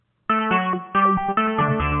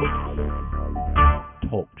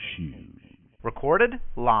recorded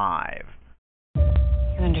live.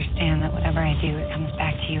 You understand that whatever I do, it comes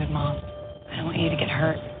back to you and Mom. I don't want you to get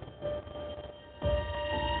hurt.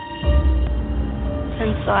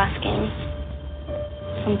 Since the last game,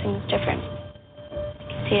 something's different. I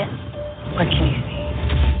can see it. What can you see?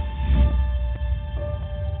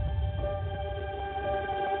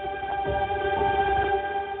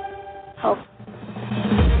 Hope.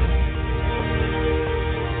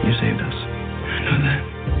 You saved us. I know that.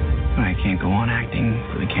 But I can't go on acting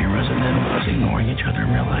for the cameras and then us ignoring each other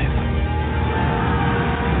in real life.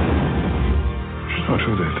 She's not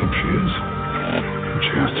who they think she is.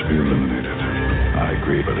 She has to be eliminated. I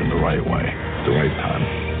agree, but in the right way. The right time.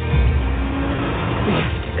 We have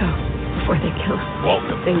to go before they kill us.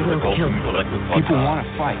 Welcome. They will kill us. People want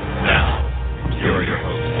to fight. Now, here are your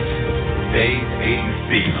hosts. Dave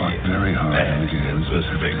A.C. fought very hard and against the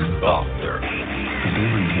Big Doctor. And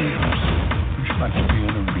even games, which like to be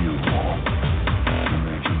in a real war.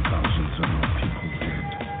 Imagine thousands of more people dead.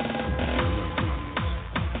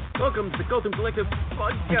 Welcome to the Cultdom Collective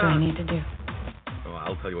Podcast. What do I need to do? Oh,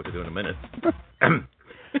 I'll tell you what to do in a minute.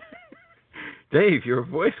 Dave, your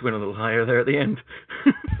voice went a little higher there at the end.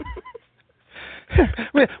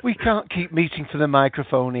 We can't keep meeting for the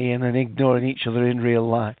microphone, Ian, and ignoring each other in real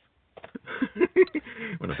life.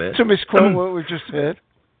 To misquote what we've just heard.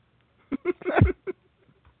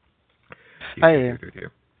 Hi, Ian.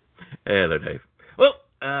 Hello, Dave. Well,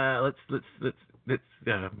 let's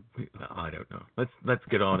I don't know. Let's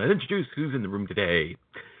get on and introduce who's in the room today.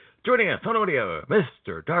 Joining us on audio,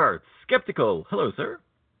 Mr. Darth Skeptical. Hello, sir.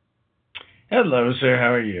 Hello, sir.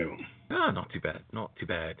 How are you? Not too bad. Not too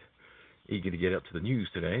bad. Eager to get up to the news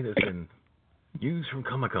today. There's been news from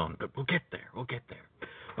Comic-Con, but we'll get there.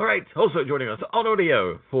 All right. Also joining us on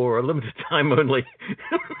audio for a limited time only.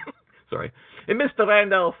 Sorry. And Mr.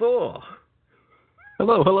 Randall Thor.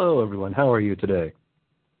 Hello, everyone. How are you today?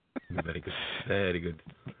 Very good. Very good.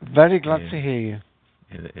 Very glad to hear you.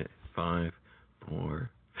 5, 4.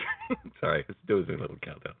 Sorry, let's do a little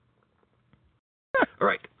countdown. All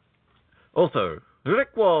right. Also,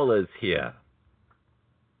 Rick Wall is here.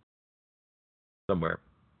 Somewhere.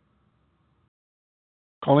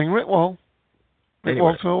 Calling Rick Wall. Rick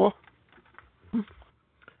Anyway. Wall Tour.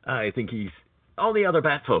 I think he's on the other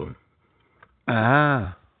bat phone.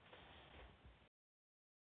 Ah.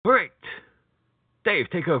 All right. Dave,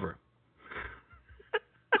 take over.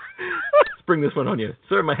 Let's bring this one on you.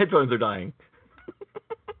 Sir, my headphones are dying.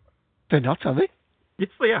 They're not, are they? Yes,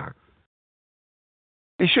 they are.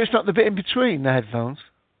 Are you sure it's not the bit in between the headphones?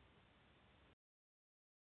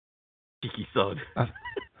 Cheeky sod.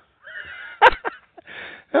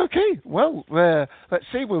 Okay, well, let's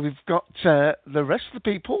see. Well, we've got the rest of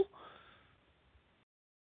the people.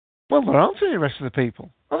 Well, there aren't any rest of the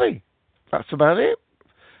people, are they? That's about it.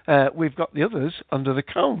 We've got the others under the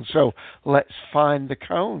cone, so let's find the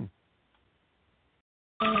cone.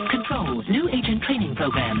 Control, new agent training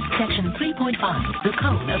program, section 3.5, the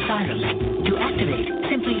cone of silence. To activate,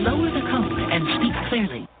 simply lower the cone and speak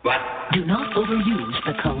clearly. What? Do not overuse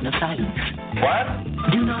the cone of silence. What?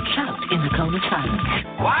 Do not shout in the cone of silence.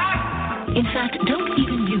 What? In fact, don't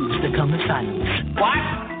even use the cone of silence. What?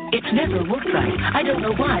 It's never worked right. I don't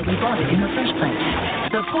know why we bought it in the first place.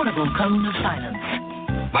 The portable cone of silence.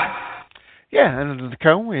 What? Yeah, and under the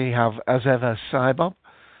cone we have, as ever, Cybob,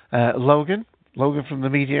 Logan from the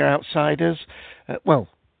Media Outsiders.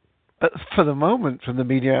 For the moment, from the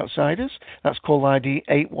Media Outsiders. That's call ID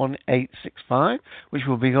 81865, which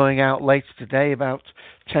will be going out later today about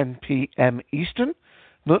 10 p.m. Eastern.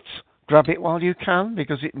 Nuts, grab it while you can,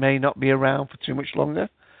 because it may not be around for too much longer.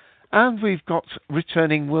 And we've got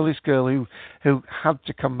returning Willis Girl, who had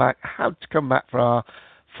to come back for our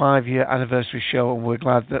 5-year anniversary show, and we're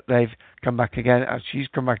glad that they've come back again. As she's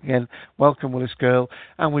come back again, welcome, Willis Girl.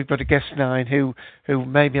 And we've got a guest 9 who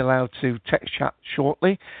may be allowed to text chat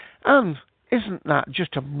shortly. And isn't that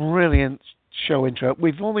just a brilliant show intro?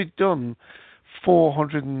 We've only done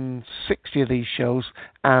 460 of these shows,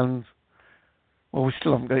 and well, we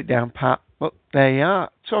still haven't got it down pat. But there you are.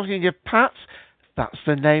 Talking of Pat, that's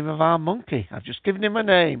the name of our monkey. I've just given him a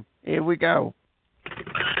name. Here we go.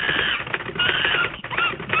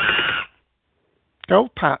 Go,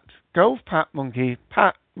 Pat. Go, Pat, monkey.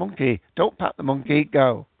 Pat, monkey. Don't pat the monkey.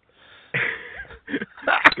 Go.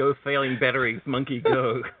 Go, failing batteries, monkey,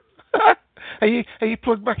 go. Are you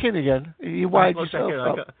plugged back in again? Are you wired yourself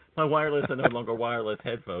up? My wireless are no longer wireless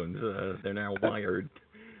headphones. They're now wired.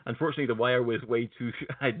 Unfortunately, the wire was way too...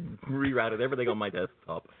 I'd rerouted everything on my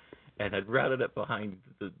desktop, and I'd routed it behind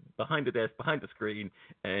the desk, behind the screen,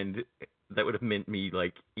 and that would have meant me,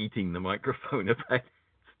 eating the microphone if I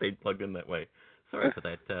stayed plugged in that way. Sorry for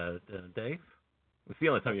that, Dave. It's the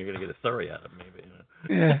only time you're going to get a story out of me. But, you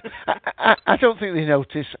know. Yeah. I don't think they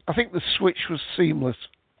noticed. I think the switch was seamless.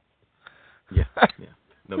 Yeah.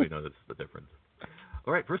 Nobody noticed the difference.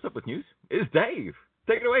 All right, first up with news is Dave.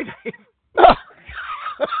 Take it away, Dave.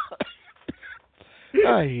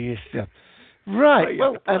 Yes. Right.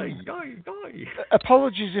 Well,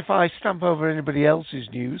 apologies if I stamp over anybody else's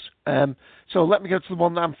news. So let me go to the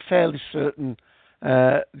one that I'm fairly certain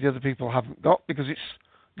the other people haven't got, because it's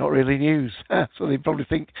not really news. So they probably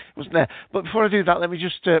think it wasn't there. But before I do that, let me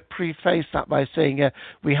just preface that by saying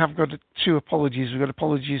we have got two apologies. We've got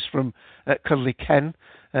apologies from Cuddly Ken.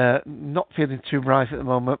 Not feeling too bright at the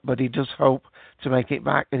moment, but he does hope to make it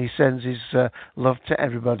back, and he sends his love to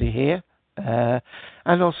everybody here.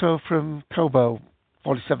 And also from Kobo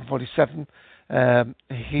 4747,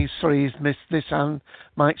 he's sorry he's missed this and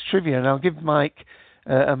Mike's trivia. And I'll give Mike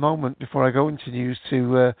a moment before I go into news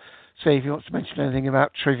to say if he wants to mention anything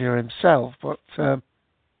about trivia himself. But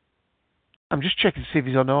I'm just checking to see if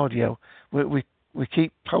he's on audio. We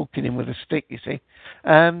keep poking him with a stick, you see.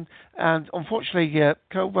 And unfortunately,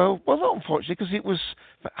 Kobo, well, not unfortunately, because it was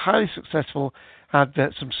highly successful, had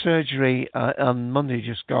some surgery on Monday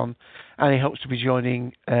just gone, and he hopes to be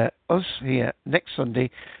joining us here next Sunday.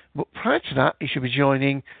 But prior to that, he should be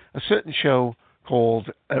joining a certain show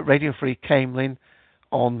called Radio Free Camelin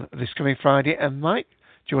on this coming Friday. And Mike,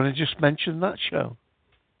 do you want to just mention that show?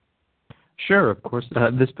 Sure, of course.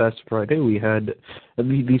 This past Friday, we had,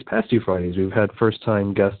 these past two Fridays, we've had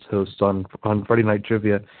first-time guest hosts on Friday Night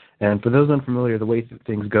Trivia. And for those unfamiliar, the way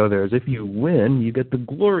things go there is if you win, you get the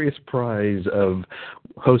glorious prize of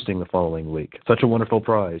hosting the following week. Such a wonderful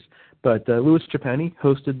prize. But Louis Trapani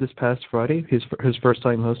hosted this past Friday, his first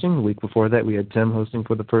time hosting. The week before that, we had Tim hosting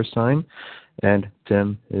for the first time. And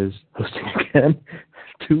Tim is hosting again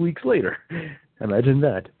 2 weeks later. Imagine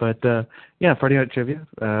that. But, Friday Night Trivia,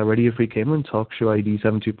 Radio Free Camelin, talk show ID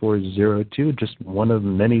 72402, just one of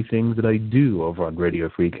many things that I do over on Radio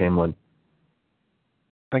Free Camelin.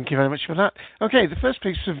 Thank you very much for that. Okay, the first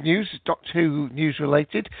piece of news is Doctor Who news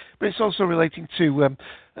related, but it's also relating to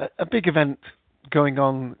a big event going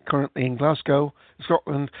on currently in Glasgow,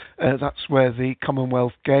 Scotland. That's where the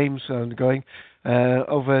Commonwealth Games are going.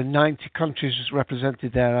 Over 90 countries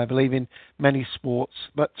represented there, I believe, in many sports.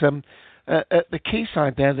 But at the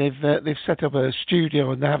Quayside there, they've set up a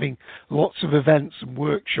studio and they're having lots of events and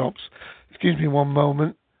workshops. Excuse me one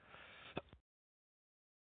moment.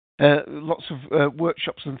 Lots of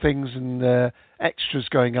workshops and things and extras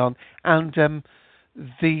going on. And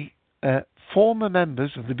the former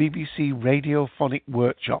members of the BBC Radiophonic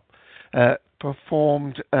Workshop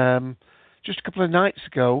performed just a couple of nights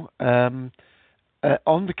ago on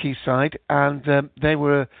the Quayside, and they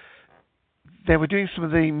were doing some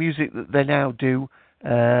of the music that they now do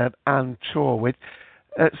and tour with.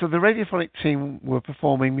 So the Radiophonic team were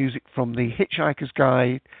performing music from the Hitchhiker's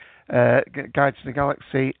Guide to the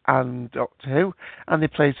Galaxy and Doctor Who, and they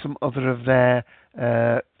played some other of their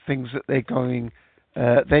things that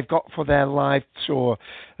they've got for their live tour.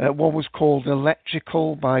 One was called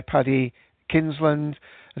Electrical by Paddy Kinsland.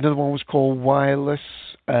 Another one was called Wireless.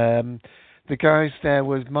 The guys there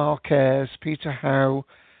was Mark Ayres, Peter Howe,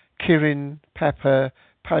 Kieran Pepper,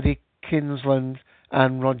 Paddy Kinsland,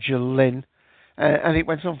 and Roger Lynn. And it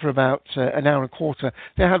went on for about an hour and a quarter.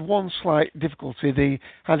 They had one slight difficulty. They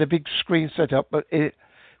had a big screen set up, but did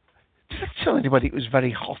I tell anybody it was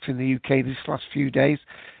very hot in the UK these last few days?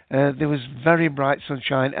 There was very bright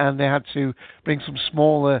sunshine, and they had to bring some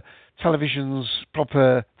smaller televisions,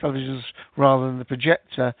 proper televisions, rather than the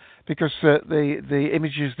projector, because the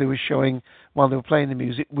images they were showing while they were playing the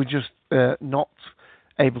music were just not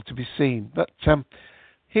able to be seen. But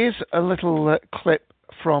here's a little clip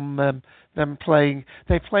from them playing.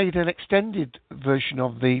 They played an extended version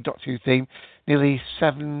of the Doctor Who theme, nearly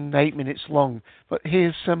 7-8 minutes long. But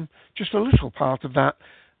here's just a little part of that.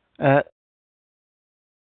 Not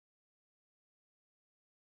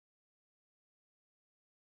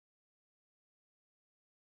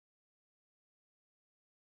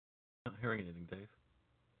hearing anything, Dave.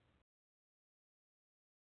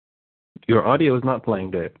 Your audio is not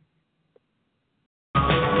playing, Dave.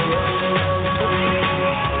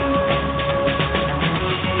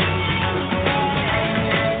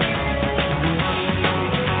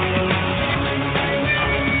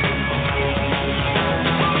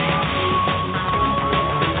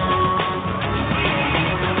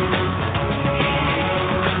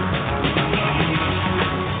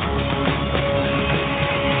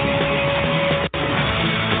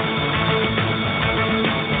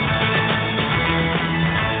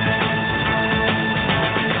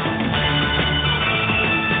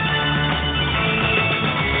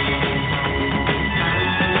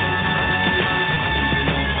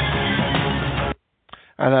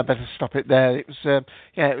 I better stop it there. It was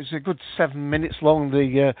it was a good 7 minutes long,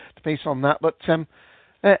 the piece on that, but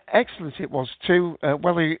excellent it was too.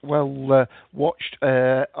 Well watched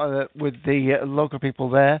with the local people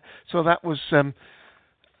there. So that was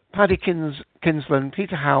Paddy Kinsland,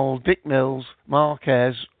 Peter Howell, Dick Mills, Mark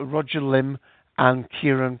Ayres, Roger Lim, and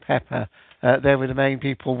Kieran Pepper. They were the main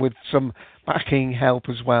people with some backing help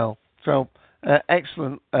as well. So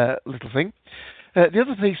excellent little thing. The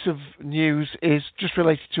other piece of news is just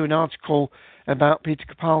related to an article about Peter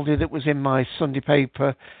Capaldi that was in my Sunday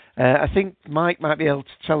paper. I think Mike might be able to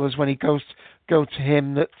tell us when he go to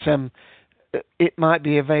him that it might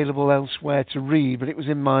be available elsewhere to read, but it was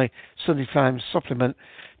in my Sunday Times supplement.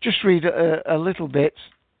 Just read a little bit,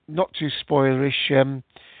 not too spoilerish.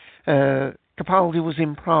 Capaldi was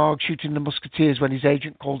in Prague shooting The Musketeers when his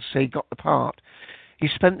agent called to say he got the part. He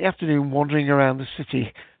spent the afternoon wandering around the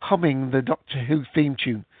city, humming the Doctor Who theme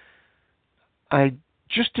tune. I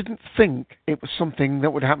just didn't think it was something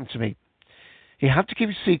that would happen to me. He had to keep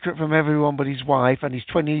a secret from everyone but his wife and his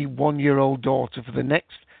 21-year-old daughter for the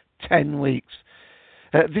next 10 weeks.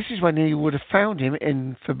 This is when he would have found him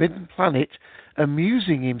in Forbidden Planet,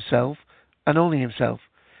 amusing himself and only himself.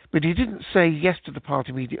 But he didn't say yes to the part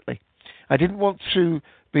immediately. I didn't want to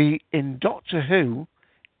be in Doctor Who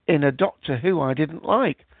in a Doctor Who I didn't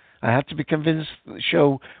like. I had to be convinced that the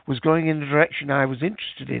show was going in the direction I was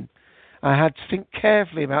interested in. I had to think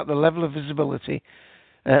carefully about the level of visibility.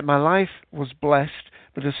 My life was blessed,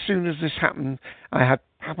 but as soon as this happened, I had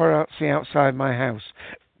paparazzi outside my house.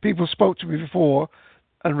 People spoke to me before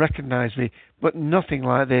and recognized me, but nothing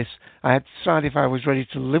like this. I had to decide if I was ready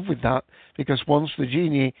to live with that, because once the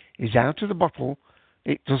genie is out of the bottle,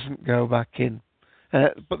 it doesn't go back in.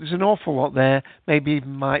 But there's an awful lot there. Maybe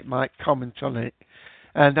Mike might comment on it.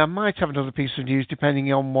 And I might have another piece of news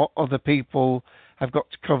depending on what other people have got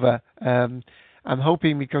to cover. I'm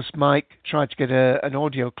hoping because Mike tried to get an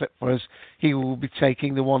audio clip for us, he will be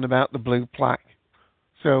taking the one about the blue plaque.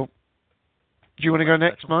 So, do you want to go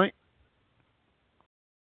next, Mike?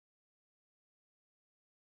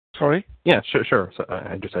 Sorry? Yeah, sure. So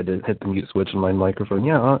I did hit the mute switch on my microphone.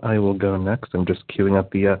 Yeah, I will go next. I'm just queuing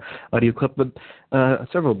up the audio clip, but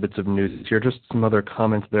several bits of news here. Just some other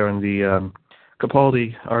comments there on the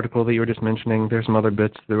Capaldi article that you were just mentioning. There's some other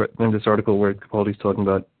bits in this article where Capaldi's talking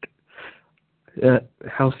about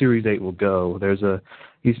how Series 8 will go.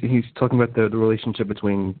 He's talking about the relationship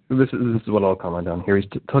between, this is what I'll comment on here. He's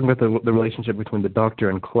talking about the relationship between the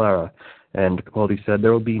Doctor and Clara. And Capaldi said,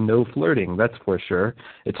 there will be no flirting, that's for sure.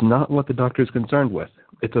 It's not what the Doctor is concerned with.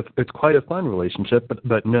 It's quite a fun relationship,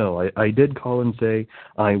 but no, I did call and say,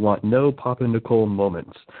 I want no Papa Nicole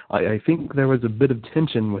moments. I think there was a bit of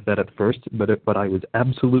tension with that at first, but I was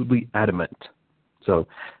absolutely adamant. So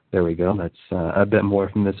there we go. That's a bit more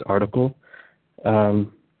from this article. Hold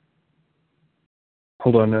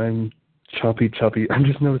on, I'm choppy. I'm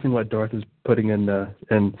just noticing what Darth is putting in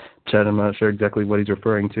chat. I'm not sure exactly what he's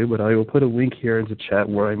referring to, but I will put a link here in the chat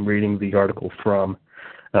where I'm reading the article from.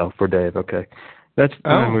 Oh, for Dave, okay. That's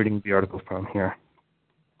where I'm reading the article from here.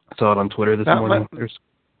 I saw it on Twitter this morning.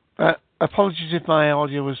 Apologies if my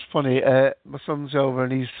audio was funny. My son's over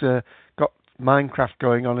and he's got Minecraft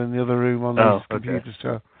going on in the other room on his computer,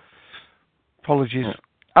 so apologies. Yeah.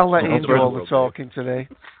 I'll let him do all the talking today.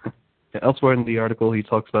 Elsewhere in the article, he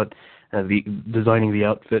talks about designing the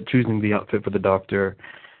outfit, choosing the outfit for the Doctor,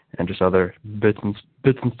 and just other bits and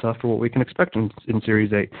stuff for what we can expect in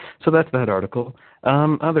Series 8. So that's that article.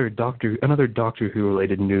 Another Doctor Who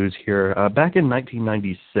related news here. Back in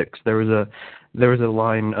 1996, there was a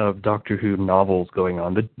line of Doctor Who novels going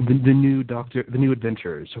on. The new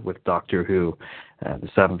adventures with Doctor Who, the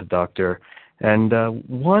Seventh Doctor. And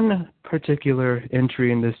one particular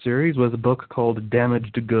entry in this series was a book called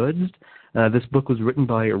Damaged Goods. This book was written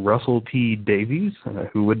by Russell T. Davies,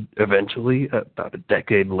 who would eventually, about a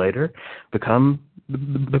decade later, become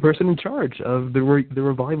the person in charge of the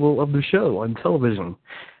revival of the show on television.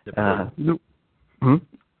 Never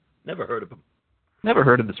heard of him. Never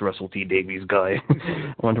heard of this Russell T. Davies guy.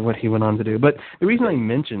 I wonder what he went on to do. But the reason I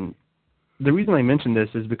mention this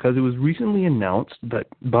is because it was recently announced that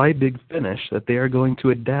by Big Finish that they are going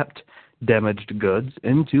to adapt Damaged Goods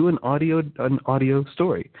into an audio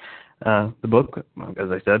story. The book,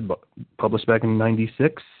 as I said, published back in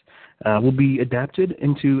 '96, will be adapted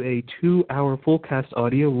into a 2-hour full cast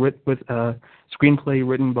audio with a screenplay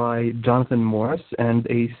written by Jonathan Morris and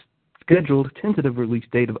a scheduled tentative release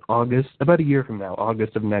date of August, about a year from now,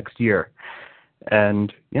 August of next year.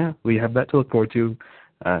 And yeah, we have that to look forward to.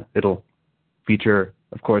 It'll feature,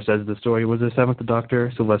 of course, as the story was, the Seventh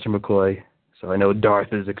Doctor, Sylvester McCoy. So I know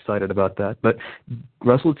Darth is excited about that. But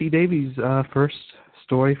Russell T. Davies' first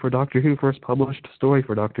story for Doctor Who, first published story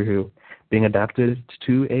for Doctor Who, being adapted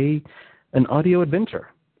to an audio adventure.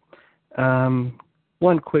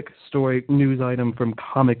 One quick story news item from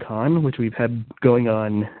Comic-Con, which we've had going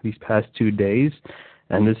on these past 2 days,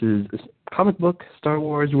 and this is comic book Star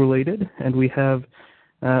Wars related, and we have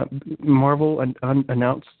Marvel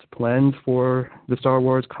announced plans for the Star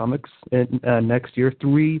Wars comics next year.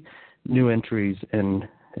 3 new entries in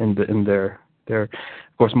their.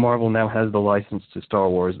 Of course, Marvel now has the license to Star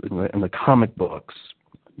Wars in the comic books,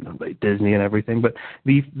 like Disney and everything. But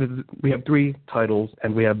we have 3 titles,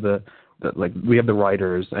 and we have the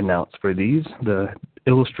writers announced for these, the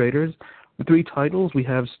illustrators. The 3 titles, we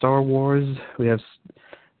have Star Wars, we have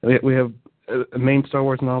a main Star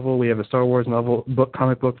Wars novel, we have a Star Wars novel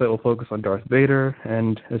comic book that will focus on Darth Vader,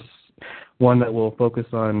 and one that will focus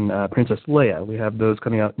on Princess Leia. We have those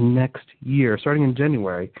coming out next year, starting in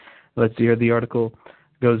January. Let's see here. The article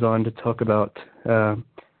goes on to talk about.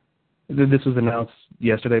 This was announced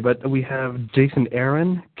yesterday, but we have Jason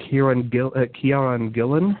Aaron, Kieran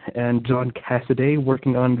Gillen, and John Cassaday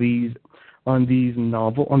working on these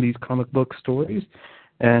comic book stories,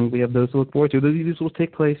 and we have those to look forward to. These will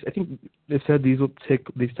take place. I think they said these take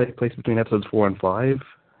place between episodes 4 and 5.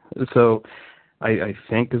 So I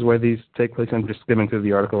think is where these take place. I'm just skimming through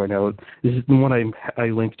the article right now. This is the one I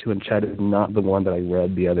linked to in chat. Is not the one that I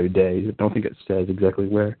read the other day. I don't think it says exactly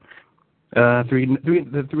where.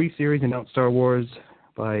 The 3 series announced: Star Wars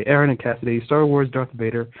by Aaron and Cassidy, Star Wars Darth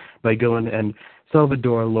Vader by Gillen and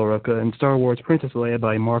Salvador Larroca, and Star Wars Princess Leia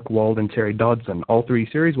by Mark Wald and Terry Dodson. All 3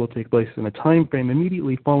 series will take place in a time frame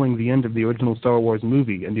immediately following the end of the original Star Wars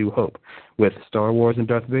movie, A New Hope, with Star Wars and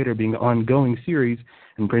Darth Vader being an ongoing series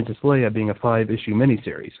and Princess Leia being a 5-issue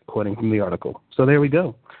miniseries, quoting from the article. So there we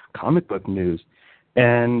go, comic book news.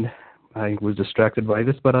 And I was distracted by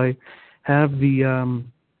this, but I have the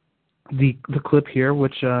clip here,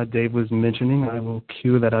 which Dave was mentioning. I will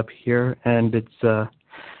cue that up here, and it's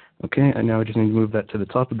okay. And now I just need to move that to the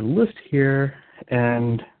top of the list here,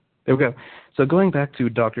 and there we go. So going back to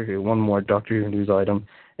Doctor Who, one more Doctor Who news item,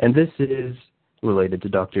 and this is related to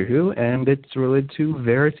Doctor Who, and it's related to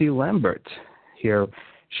Verity Lambert. Here,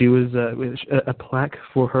 she was a plaque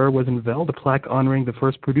for her was unveiled. A plaque honoring the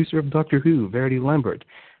first producer of Doctor Who, Verity Lambert,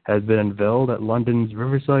 has been unveiled at London's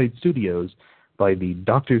Riverside Studios by the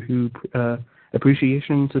Doctor Who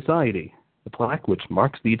Appreciation Society. The plaque, which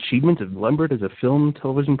marks the achievement of Lambert as a film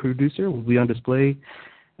television producer, will be on display.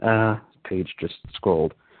 Page just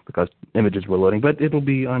scrolled because images were loading, but it'll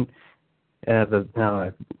be on now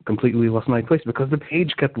I completely lost my place because the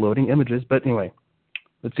page kept loading images. But anyway,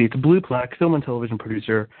 let's see. It's a blue plaque. Film and television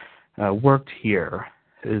producer, worked here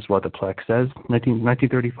is what the plaque says.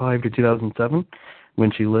 1935 to 2007,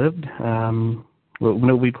 when she lived.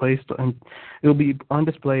 It'll be on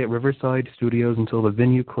display at Riverside Studios until the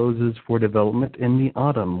venue closes for development in the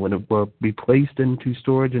autumn, when it will be placed into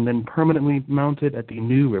storage and then permanently mounted at the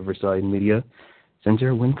new Riverside Media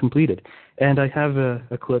Center when completed. And I have a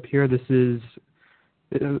clip here. This is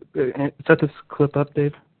set this clip up,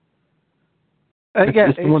 Dave?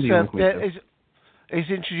 It's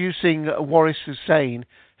introducing Waris Hussein,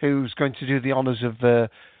 who's going to do the honours of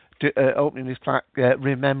opening this plaque,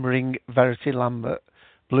 remembering Verity Lambert,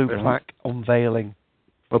 blue plaque unveiling.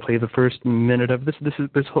 I'll play the first minute of this.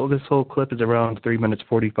 This whole clip is around 3 minutes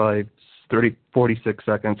 46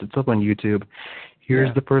 seconds. It's up on YouTube.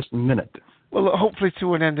 Here's the first minute. Well, hopefully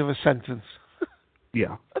to an end of a sentence.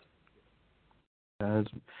 Yeah. As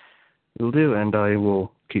will do, and I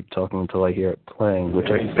will keep talking until I hear it playing.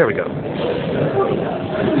 There we go.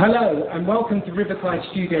 Hello, and welcome to Riverside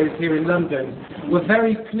Studios here in London. We're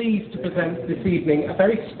very pleased to present this evening a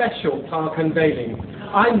very special plaque unveiling.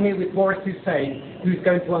 I'm here with Waris Hussein, who's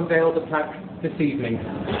going to unveil the plaque this evening.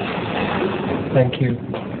 Thank you.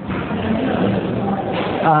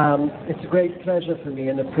 It's a great pleasure for me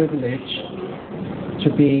and a privilege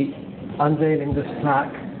to be unveiling this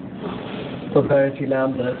plaque for Verity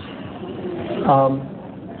Lambert.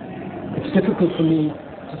 It's difficult for me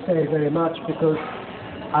to say very much because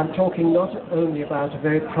I'm talking not only about a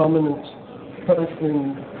very prominent person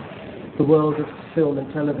in the world of film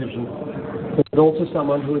and television, but also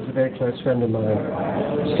someone who is a very close friend of mine.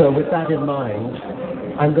 So with that in mind,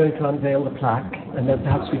 I'm going to unveil the plaque, and then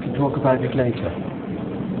perhaps we can talk about it later.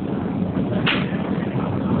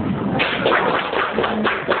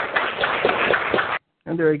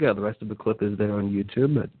 And there you go. The rest of the clip is there on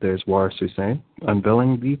YouTube. But there's Waris Hussein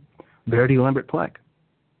unveiling the Verity Lambert plaque.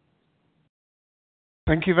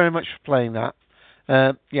 Thank you very much for playing that.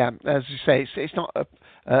 As you say, it's not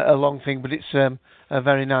a long thing, but it's a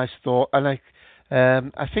very nice thought. And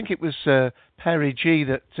I think it was Perry G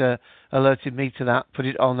that alerted me to that, put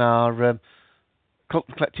it on our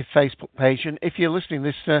Cultdom Collective Facebook page. And if you're listening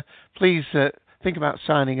to this, please think about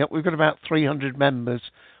signing up. We've got about 300 members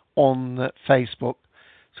on Facebook.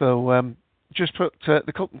 So just put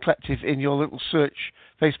the Cultdom Collective in your little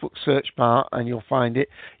Facebook search bar and you'll find it.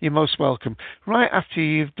 You're most welcome. Right after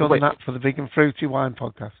you've done that for the Big and Fruity Wine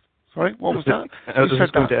podcast. Sorry, what was that? I was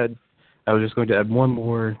just going to add one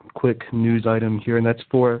more quick news item here, and that's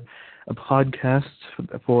for a podcast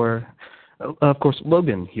for, of course,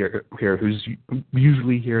 Logan here, who's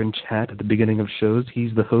usually here in chat at the beginning of shows.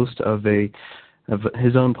 He's the host of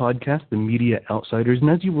his own podcast, The Media Outsiders. And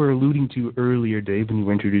as you were alluding to earlier, Dave, when you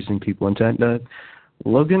were introducing people in chat,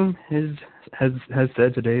 Logan has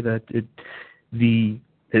said today that the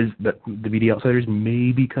Media Outsiders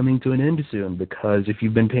may be coming to an end soon, because if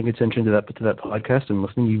you've been paying attention to that podcast and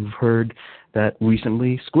listening, you've heard that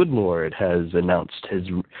recently Squidlord has announced his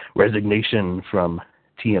resignation from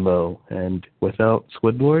TMO, and without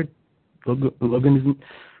Squidlord, Logan isn't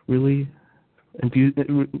really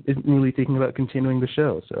thinking about continuing the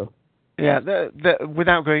show. So yeah,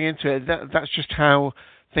 without going into it, that's just how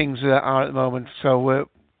things are at the moment. So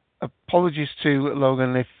apologies to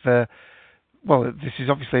Logan if. Well, this is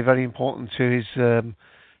obviously very important to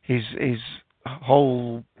his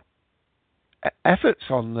whole efforts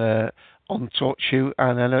on TalkShoe,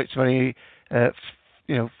 and I know it's very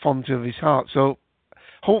fond of his heart. So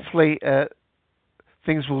hopefully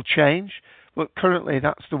things will change, but currently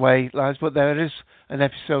that's the way it lies. But there is an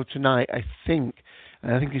episode tonight, I think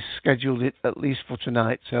he's scheduled it at least for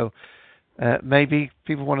tonight. So maybe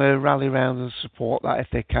people want to rally around and support that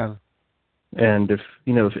if they can. And if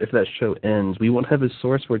that show ends, we won't have a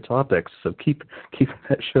source for topics, so keep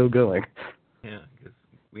that show going. Yeah, because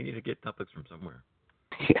we need to get topics from somewhere.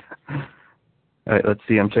 Yeah. All right, let's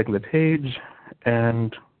see. I'm checking the page,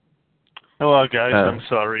 and hello, guys. I'm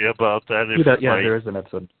sorry about that. There is an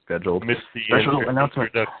episode scheduled. Missed the special announcement.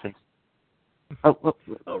 Introduction.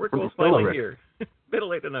 Rick was finally here. Better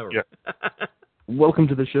late than never. Yeah. Welcome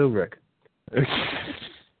to the show, Rick.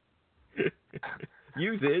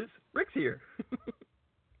 Use is. Rick's here.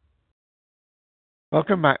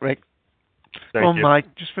 Welcome back, Rick. Thank you.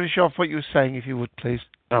 Mike, just finish off what you were saying, if you would, please.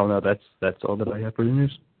 Oh, no, that's all that I have for the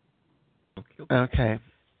news. Okay.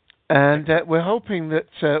 And we're hoping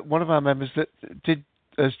that one of our members that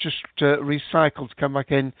has just recycled to come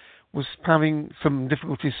back in was having some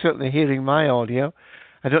difficulties certainly hearing my audio.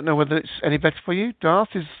 I don't know whether it's any better for you.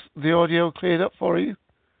 Darth, is the audio cleared up for you?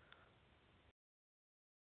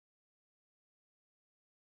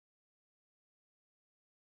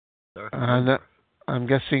 And I'm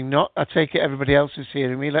guessing not. I take it everybody else is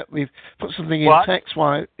hearing me. Let me put something in text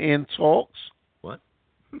while Ian talks. What?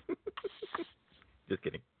 Just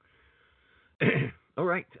kidding. All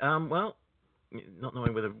right. Well, not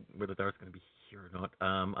knowing whether Darth's going to be here or not,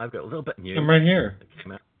 I've got a little bit of news. I'm right here.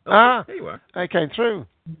 Oh, there you are. I came through.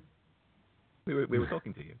 We were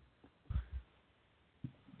talking to you.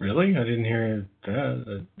 Really? I didn't hear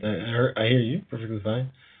that. I hear you perfectly fine.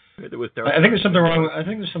 I think there's something wrong. I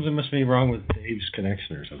think there's something must be wrong with Dave's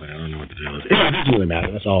connection or something. I don't know what the deal is. It doesn't really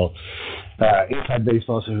matter. That's all inside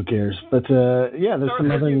baseball, so who cares? But there's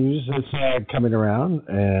some other news that's coming around,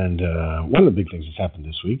 and one of the big things that's happened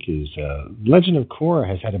this week is Legend of Korra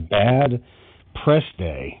has had a bad press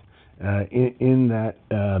day in that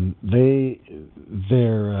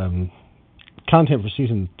their content for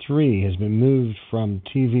season 3 has been moved from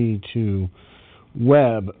TV to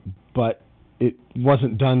web, but it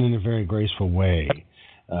wasn't done in a very graceful way.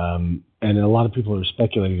 And a lot of people are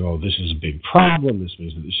speculating, this is a big problem. This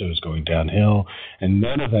means that the show is going downhill. And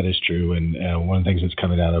none of that is true. And one of the things that's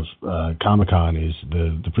coming out of Comic-Con is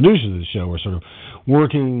the producers of the show are sort of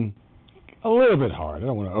working a little bit hard. I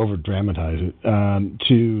don't want to over-dramatize it,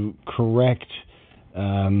 to correct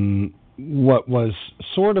what was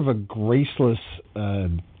sort of a graceless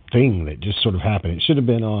thing that just sort of happened. It should have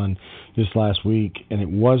been on this last week, and it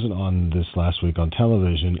wasn't on this last week on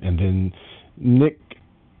television. And then Nick,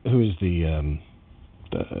 who is the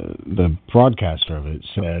broadcaster of it,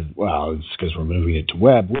 said, "Well, it's because we're moving it to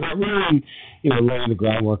web." We're not really, laying the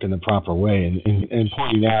groundwork in the proper way, and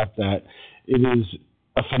pointing out that it is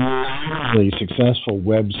a phenomenally successful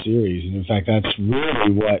web series, and in fact, that's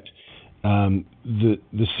really what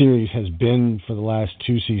the series has been for the last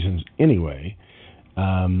 2 seasons anyway.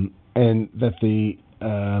 And that the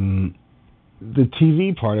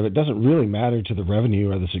TV part of it doesn't really matter to the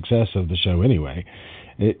revenue or the success of the show anyway.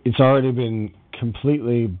 It's already been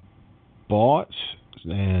completely bought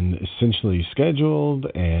and essentially scheduled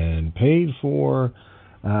and paid for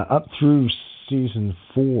up through season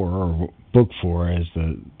 4, or book 4, as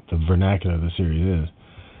the vernacular of the series is.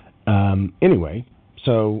 Anyway,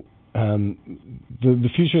 so the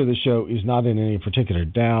future of the show is not in any particular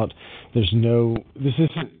doubt. This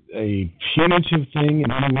isn't a punitive thing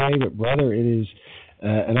in any way, but rather it is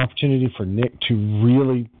an opportunity for Nick to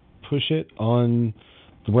really push it on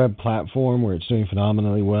the web platform where it's doing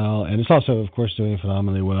phenomenally well. And it's also, of course, doing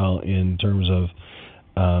phenomenally well in terms of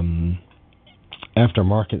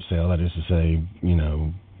aftermarket sale, that is to say,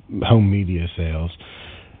 home media sales,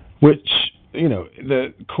 which,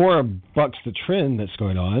 the core bucks the trend that's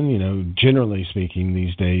going on. Generally speaking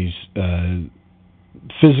these days,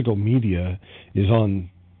 physical media is on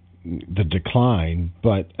the decline,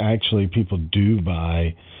 but actually people do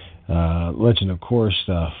buy Legend of Korra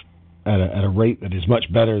stuff at a rate that is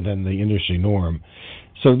much better than the industry norm.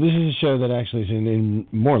 So this is a show that actually is in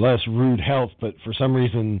more or less rude health, but for some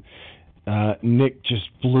reason Nick just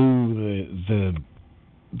blew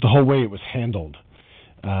the whole way it was handled.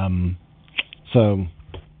 So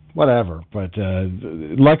whatever, but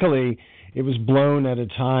luckily it was blown at a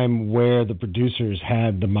time where the producers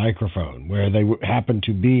had the microphone, where they happened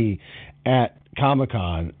to be at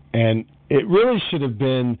Comic-Con, and it really should have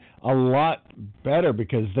been a lot better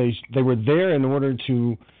because they were there in order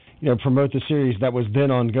to promote the series that was then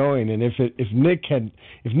ongoing. And if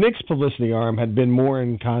Nick's publicity arm had been more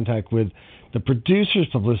in contact with the producer's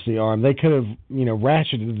publicity arm, they could have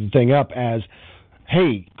ratcheted the thing up as,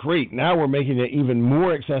 hey, great, now we're making it even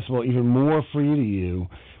more accessible, even more free to you,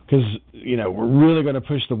 because we're really going to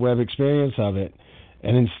push the web experience of it.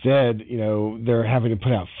 And instead, they're having to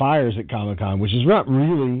put out fires at Comic-Con, which is not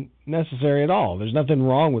really necessary at all. There's nothing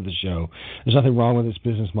wrong with the show. There's nothing wrong with its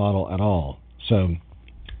business model at all. So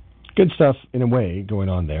good stuff in a way going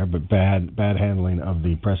on there, but bad handling of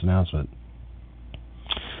the press announcement.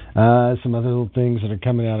 Some other little things that are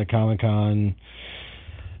coming out of Comic-Con.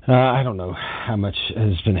 I don't know how much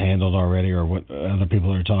has been handled already or what other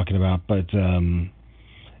people are talking about, but this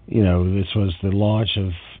was the launch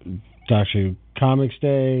of Doctor Who Comics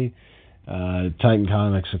Day. Titan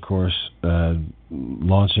Comics, of course,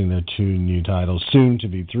 launching their 2 new titles, soon to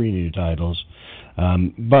be 3 new titles.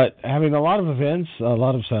 But having a lot of events, a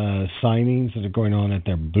lot of signings that are going on at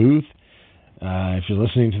their booth. If you're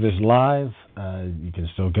listening to this live, you can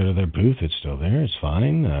still go to their booth. It's still there. It's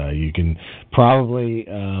fine. You can probably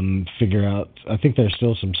figure out, I think there's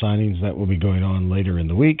still some signings that will be going on later in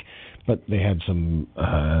the week, but they had some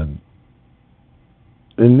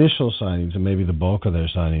initial signings, and maybe the bulk of their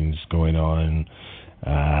signings going on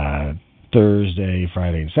Thursday,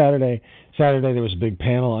 Friday, and Saturday. Saturday there was a big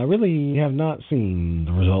panel. I really have not seen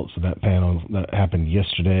the results of that panel that happened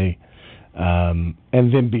yesterday. And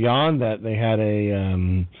then beyond that, they had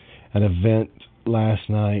an event last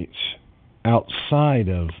night outside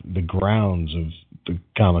of the grounds of the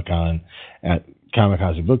Comic-Con at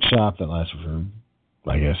Kamikaze Bookshop that lasted for,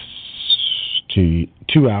 I guess, 2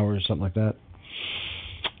 hours, something like that.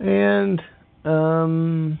 And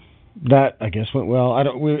that, I guess, went well.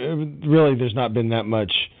 Really, there's not been that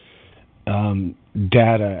much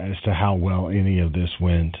data as to how well any of this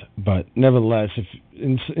went, but nevertheless, if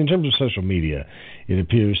in terms of social media, it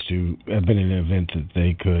appears to have been an event that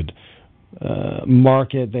they could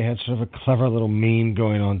market. They had sort of a clever little meme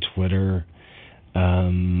going on Twitter,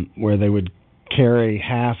 where they would carry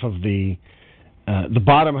half of the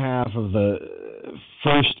bottom half of the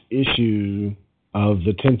first issue of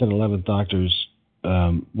the 10th and 11th Doctor's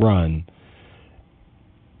run.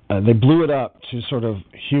 They blew it up to sort of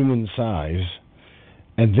human size,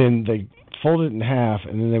 and then they folded it in half,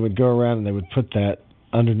 and then they would go around and they would put that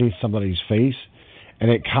underneath somebody's face,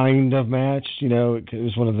 and it kind of matched. It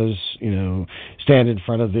was one of those, stand in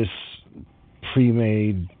front of this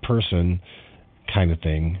pre-made person kind of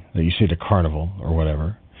thing that you see at a carnival or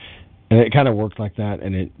whatever. And it kind of worked like that,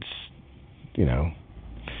 and it's,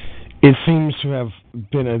 it seems to have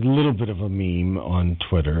been a little bit of a meme on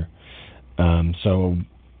Twitter. So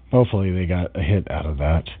hopefully they got a hit out of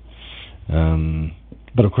that.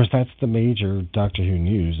 But of course, that's the major Doctor Who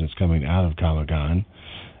news that's coming out of Comic-Con.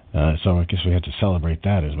 So I guess we have to celebrate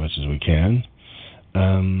that as much as we can.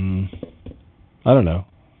 I don't know.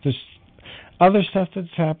 There's other stuff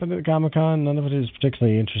that's happened at Comic-Con. None of it is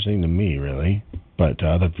particularly interesting to me, really. But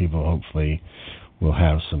other people hopefully will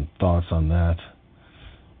have some thoughts on that.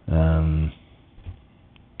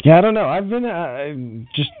 Yeah, I don't know. I've been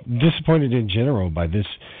just disappointed in general by this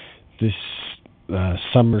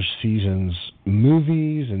summer season's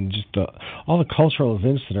movies, and just all the cultural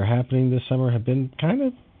events that are happening this summer have been kind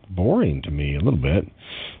of boring to me a little bit.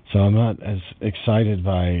 So I'm not as excited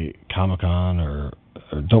by Comic-Con or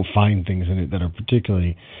don't find things in it that are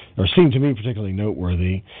particularly, or seem to me particularly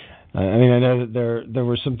noteworthy. I mean, I know that there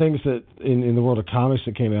were some things that in the world of comics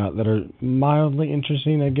that came out that are mildly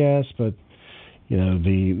interesting, I guess, but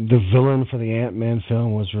the villain for the Ant-Man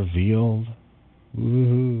film was revealed.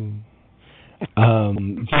 Woohoo!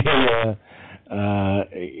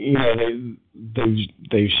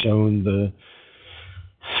 They've shown the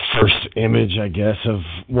first image, I guess, of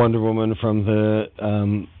Wonder Woman from the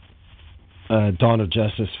Dawn of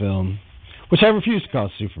Justice film, which I refuse to call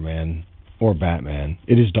Superman or Batman.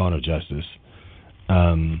 It is Dawn of Justice.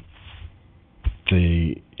 That's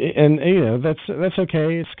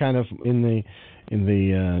okay. It's kind of in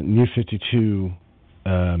the New 52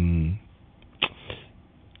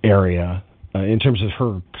 area. In terms of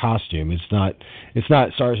her costume, it's not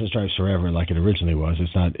Stars and Stripes Forever like it originally was.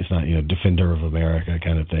 It's not Defender of America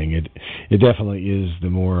kind of thing. It definitely is the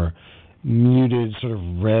more muted sort of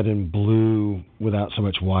red and blue without so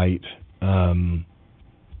much white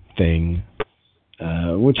thing,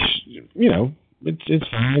 which it's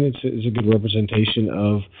fine. It's a good representation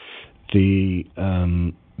of the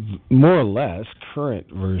more or less current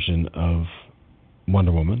version of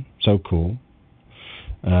Wonder Woman. So cool.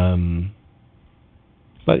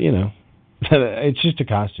 But it's just a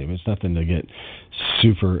costume. It's nothing to get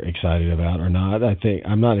super excited about or not.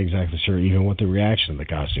 I'm not exactly sure even what the reaction of the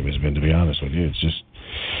costume has been, to be honest with you. It's just,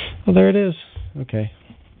 well, there it is. Okay.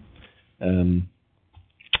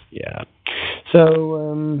 Yeah.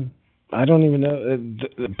 So I don't even know.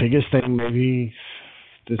 The biggest thing maybe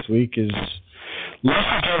this week is less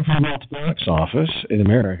from the box office in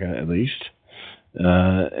America, at least.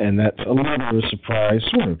 And that's a little bit of a surprise,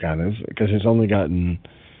 sort of, kind of, because it's only gotten,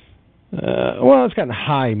 it's gotten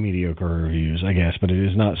high mediocre reviews, I guess, but it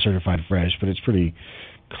is not certified fresh, but it's pretty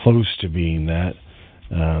close to being that.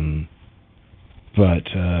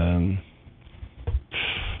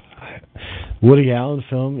 Woody Allen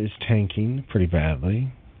film is tanking pretty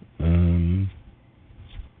badly.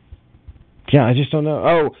 Yeah, I just don't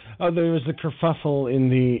know. Oh, there was the kerfuffle in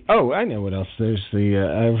the... Oh, I know what else. There's the...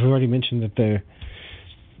 I've already mentioned that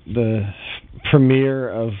the premiere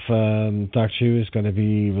of Doctor Who is going to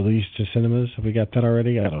be released to cinemas. Have we got that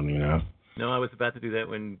already? I don't even know. No, I was about to do that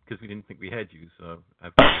because we didn't think we had you, so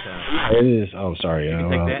I've got it is. Oh, sorry. You can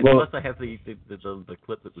take that. Plus, I have the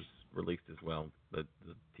clip that was released as well, the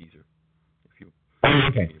teaser.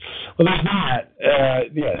 Okay. Well, there's that.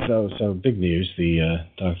 So big news. The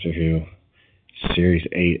Doctor Who Series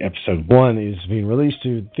 8, Episode 1 is being released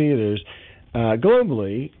to theaters.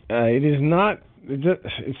 Globally, it is not...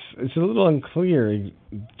 It's a little unclear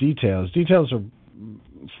details. Details are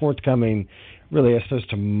forthcoming, really, I suppose,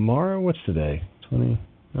 tomorrow. What's today?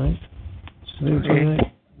 29th?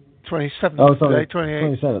 27th. Oh, it's on today,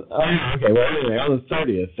 28th. 27th. Oh, okay, well, anyway, on the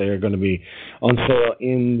 30th, they are going to be on sale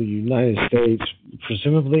in the United States,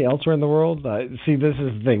 presumably elsewhere in the world. See, this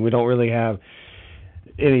is the thing. We don't really have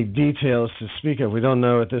any details to speak of. We don't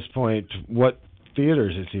know at this point what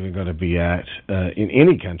theaters it's even going to be at in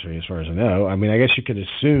any country, as far as I know. I mean, I guess you could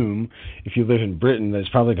assume if you live in Britain that it's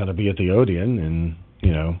probably going to be at the Odeon, and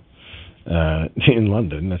in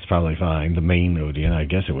London, that's probably fine. The main Odeon, I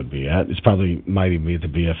guess it would be at. It's probably might even be at the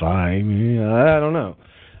BFI. I don't know,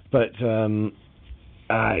 but who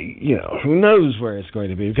knows where it's going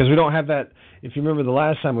to be, because we don't have that. If you remember the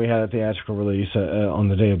last time we had a theatrical release on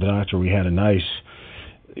the Day of the Doctor, we had a nice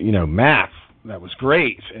map that was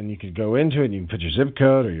great, and you could go into it and you can put your zip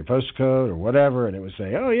code or your postcode or whatever, and it would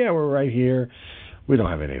say, oh yeah, we're right here. We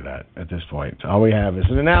don't have any of that at this point. All we have is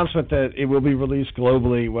an announcement that it will be released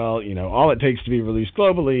globally. Well, all it takes to be released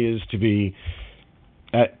globally is to be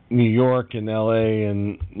at New York and LA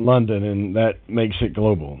and London, and that makes it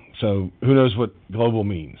global. So who knows what global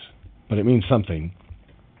means, but it means something.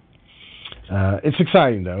 It's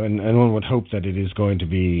exciting, though, and one would hope that it is going to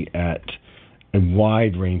be at a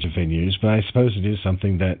wide range of venues, but I suppose it is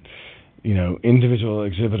something that, individual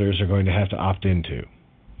exhibitors are going to have to opt into,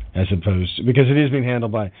 as opposed to, because it is being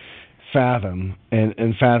handled by Fathom,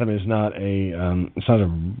 and Fathom is not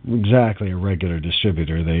exactly a regular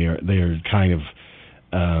distributor. They are kind of,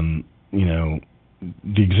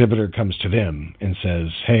 the exhibitor comes to them and says,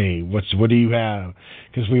 hey, what do you have?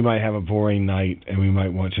 Because we might have a boring night and we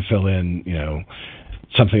might want to fill in,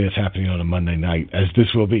 something that's happening on a Monday night, as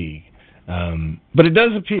this will be. But it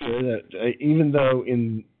does appear that even though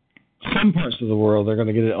in some parts of the world they're going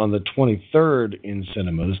to get it on the 23rd in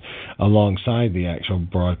cinemas alongside the actual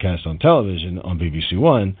broadcast on television on BBC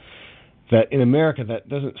One, that in America that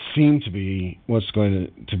doesn't seem to be what's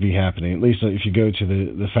going to be happening. At least if you go to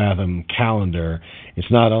the Fathom calendar, it's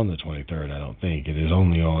not on the 23rd, I don't think. It is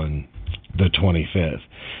only on the 25th,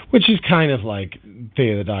 which is kind of like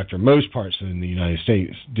Day of the Doctor. Most parts in the United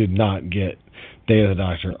States did not get Day of the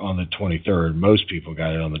Doctor on the 23rd. Most people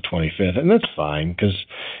got it on the 25th, and that's fine because,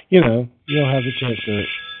 you'll have the chance to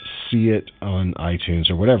see it on iTunes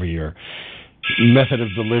or whatever your method of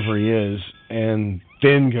delivery is, and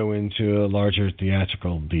then go into a larger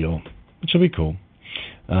theatrical deal, which will be cool.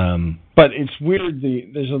 But it's weird.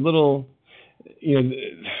 There's a little,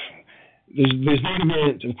 there's one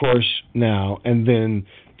event, of course, now, and then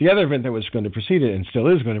the other event that was going to precede it and still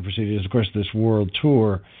is going to precede it is, of course, this world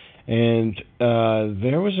tour. And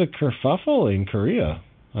there was a kerfuffle in Korea.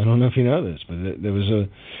 I don't know if you know this, but there was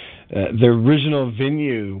the original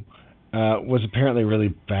venue was apparently a really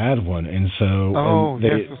bad one, and so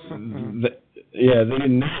they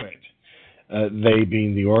didn't know it. They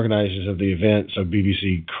being the organizers of the event, so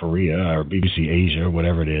BBC Korea or BBC Asia or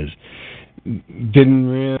whatever it is, didn't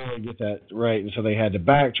really get that right, and so they had to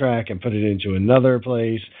backtrack and put it into another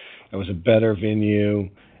place that was a better venue,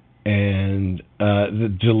 and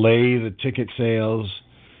delay the ticket sales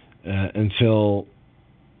until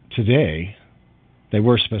today. They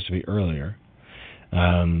were supposed to be earlier.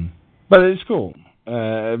 But it's cool.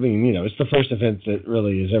 It's the first event that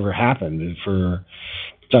really has ever happened for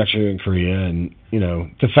Doctor Who in Korea, and,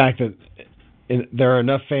 the fact that there are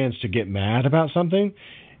enough fans to get mad about something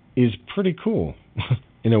is pretty cool,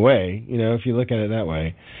 in a way, if you look at it that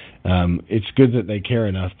way. It's good that they care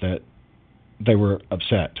enough that they were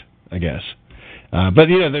upset, I guess. But,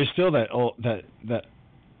 there's still that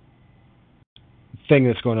thing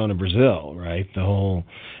that's going on in Brazil, right? The whole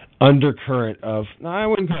undercurrent of, I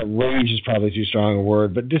wouldn't call it rage, is probably too strong a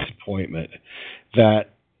word, but disappointment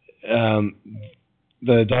that the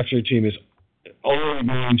Doctor Who team is only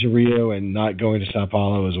going to Rio and not going to Sao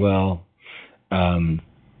Paulo as well. And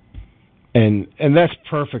that's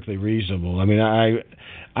perfectly reasonable.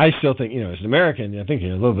 I still think, as an American, I think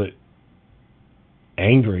you're a little bit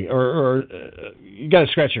angry, or you got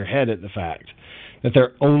to scratch your head at the fact that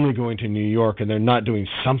they're only going to New York and they're not doing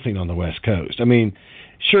something on the West Coast.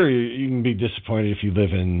 Sure, you can be disappointed if you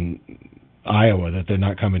live in Iowa that they're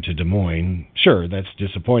not coming to Des Moines. Sure, that's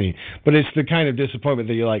disappointing. But it's the kind of disappointment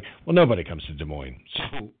that you're like, well, nobody comes to Des Moines.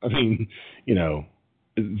 So,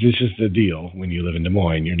 this is the deal when you live in Des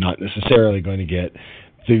Moines. You're not necessarily going to get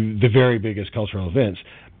the very biggest cultural events.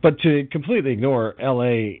 But to completely ignore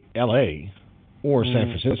L.A., or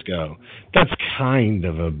San Francisco, that's kind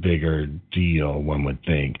of a bigger deal, one would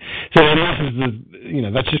think. So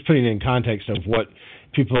that's just putting it in context of what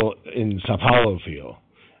people in Sao Paulo feel.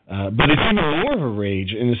 But it's even more of a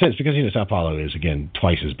rage in a sense because, Sao Paulo is, again,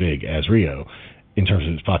 twice as big as Rio in terms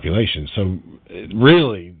of its population. So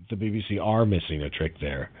really, the BBC are missing a trick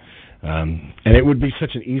there. And it would be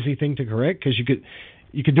such an easy thing to correct because you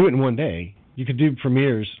could do it in one day. You could do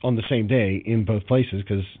premieres on the same day in both places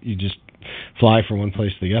because you just fly from one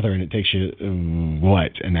place to the other, and it takes you,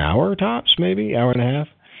 an hour tops, maybe, hour and a half?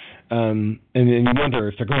 And you wonder,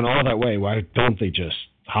 if they're going all that way, why don't they just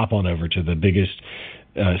hop on over to the biggest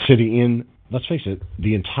city in, let's face it,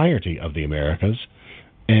 the entirety of the Americas,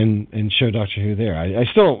 and show Doctor Who there? I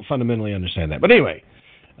still don't fundamentally understand that. But anyway,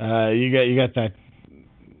 you got that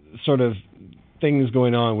sort of things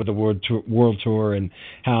going on with the world tour, and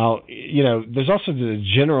how there's also the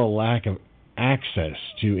general lack of access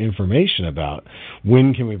to information about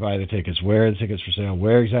when can we buy the tickets, where are the tickets for sale,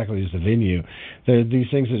 where exactly is the venue. There are these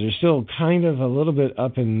things that are still kind of a little bit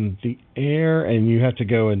up in the air, and you have to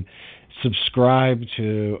go and subscribe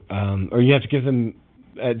to, or you have to give them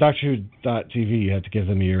at DoctorWho.tv. You have to give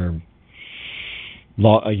them your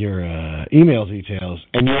email details,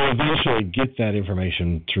 and you'll eventually get that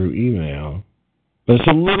information through email. But it's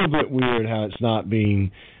a little bit weird how it's not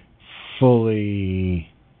being fully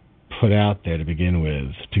put out there to begin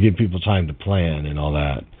with, to give people time to plan and all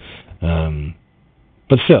that.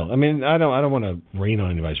 But still, I don't want to rain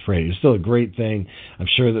on anybody's parade. It's still a great thing. I'm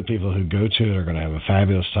sure that people who go to it are going to have a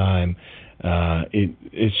fabulous time.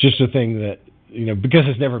 It's just a thing that, because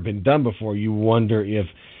it's never been done before, you wonder if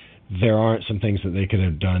there aren't some things that they could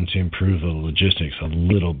have done to improve the logistics a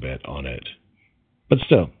little bit on it. But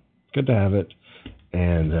still, good to have it.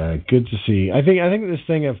 And good to see. I think this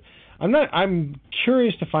thing of, I'm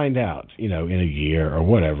curious to find out, in a year or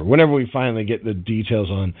whatever, whenever we finally get the details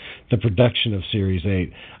on the production of Series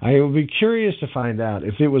 8, I will be curious to find out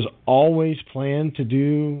if it was always planned to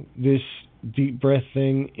do this deep breath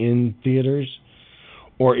thing in theaters,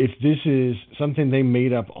 or if this is something they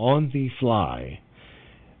made up on the fly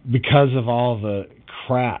because of all the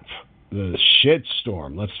crap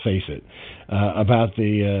shitstorm, let's face it, about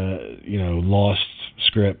the lost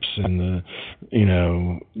scripts and the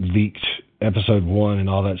leaked episode 1 and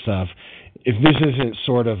all that stuff, if this isn't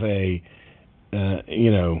sort of a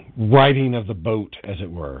righting of the boat, as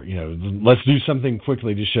it were, let's do something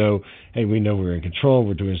quickly to show, hey, we know we're in control,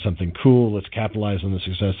 we're doing something cool, let's capitalize on the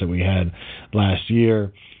success that we had last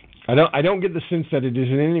year. I don't get the sense that it is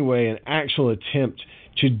in any way an actual attempt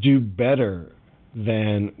to do better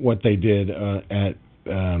than what they did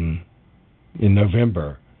in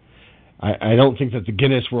November. I don't think that the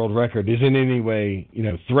Guinness World Record is in any way,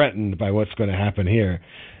 threatened by what's going to happen here.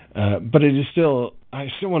 But it is still, I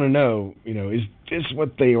still want to know, is this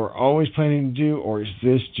what they were always planning to do, or is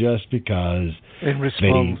this just because they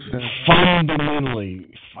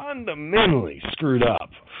fundamentally screwed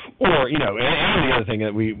up? Or, and the other thing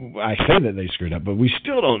that I say that they screwed up, but we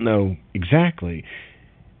still don't know exactly.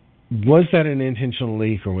 Was that an intentional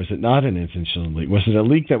leak, or was it not an intentional leak? Was it a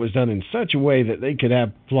leak that was done in such a way that they could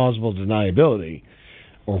have plausible deniability,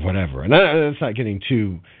 or whatever? And that's not getting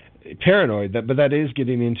too paranoid, but that is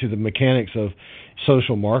getting into the mechanics of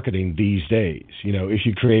social marketing these days. If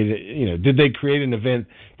you create, did they create an event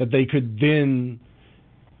that they could then,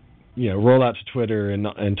 roll out to Twitter and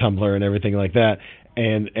Tumblr and everything like that,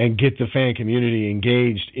 and get the fan community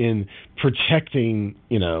engaged in protecting,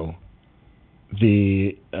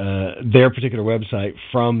 their particular website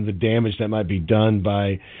from the damage that might be done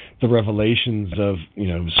by the revelations of,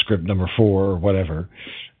 script number 4 or whatever.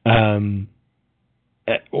 Or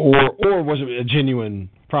was it a genuine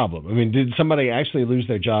problem? I mean, did somebody actually lose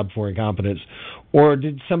their job for incompetence, or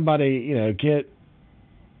did somebody, get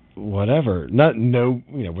whatever?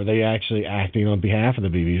 Were they actually acting on behalf of the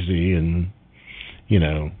BBC? And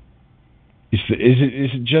is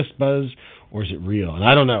it just buzz, or is it real? And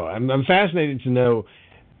I don't know. I'm fascinated to know.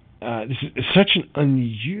 This is such an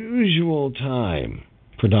unusual time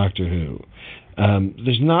for Doctor Who.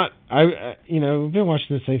 There's not. I've been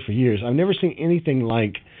watching this thing for years. I've never seen anything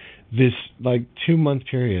like this, 2-month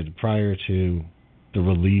period prior to the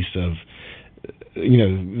release of,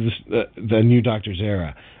 the new Doctor's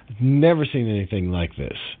era. I've never seen anything like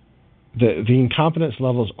this. The incompetence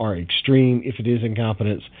levels are extreme, if it is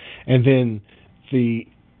incompetence, and then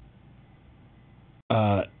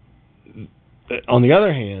on the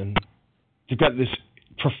other hand, they've got this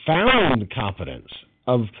profound competence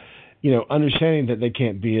of, understanding that they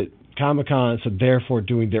can't be at Comic-Con, so therefore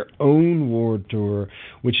doing their own world tour,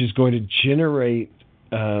 which is going to generate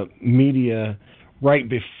media right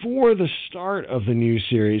before the start of the new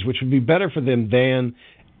series, which would be better for them than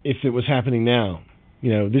if it was happening now.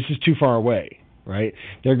 This is too far away, right?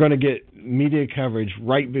 They're going to get media coverage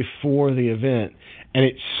right before the event, and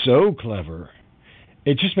it's so clever.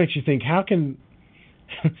 It just makes you think, how can...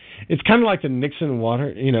 It's kind of like the Nixon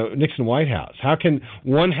White House. How can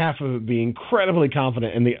one half of it be incredibly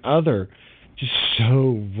confident and the other just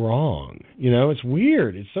so wrong? It's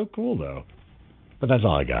weird. It's so cool, though. But that's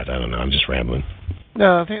all I got. I don't know. I'm just rambling.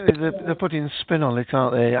 No, I think they're putting spin on it,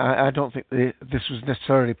 aren't they? I don't think this was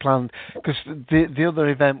necessarily planned, because the other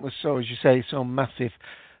event was so, as you say, so massive.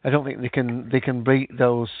 I don't think they can beat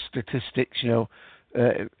those statistics,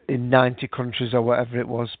 in 90 countries or whatever it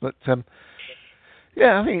was. But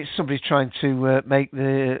yeah, I think it's somebody trying to make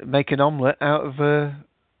an omelette out of a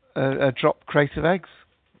dropped crate of eggs.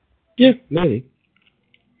 Yeah, maybe.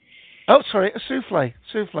 Oh, sorry, a souffle.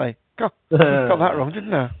 God, got that wrong,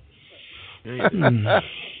 didn't I?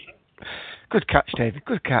 Good catch, David.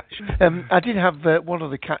 Good catch. I did have one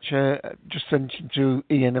other catch. Just sent to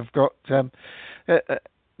Ian. I've got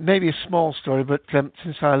maybe a small story, but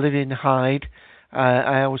since I live in Hyde,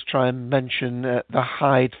 I always try and mention the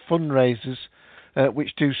Hyde fundraisers,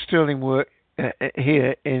 which do sterling work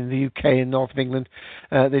here in the UK and North of England.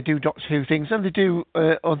 They do Doctor Who things, and they do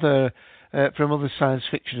other from other science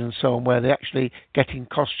fiction and so on, where they actually get in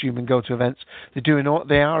costume and go to events. They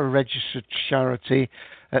are a registered charity.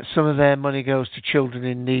 Some of their money goes to children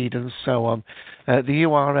in need and so on. The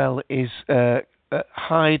URL is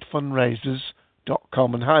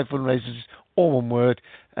hydefundraisers.com, and Hyde Fundraisers is all one word.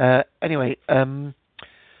 Anyway, Hyde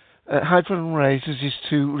Fundraisers is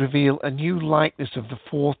to reveal a new likeness of the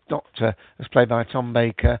Fourth Doctor, as played by Tom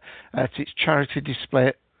Baker, at its charity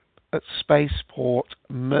display at Spaceport,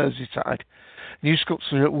 Merseyside. New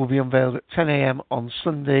sculpture will be unveiled at 10 a.m. on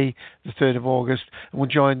Sunday, the 3rd of August, and will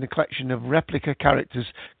join the collection of replica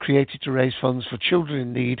characters created to raise funds for children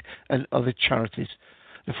in need and other charities.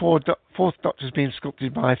 The Fourth Doctor is being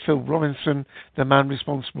sculpted by Phil Robinson, the man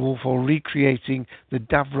responsible for recreating the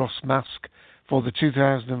Davros mask for the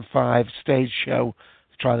 2005 stage show,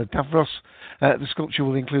 trial of Davros. The sculpture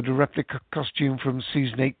will include a replica costume from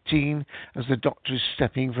season 18 as the Doctor is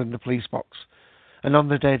stepping from the police box. And on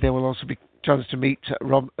the day there will also be a chance to meet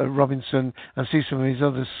Robinson and see some of his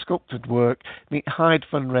other sculpted work, meet Hyde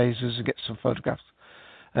fundraisers and get some photographs.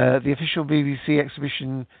 The official BBC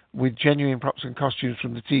exhibition with genuine props and costumes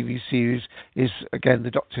from the TV series is, again,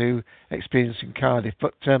 the Doctor Who Experience in Cardiff.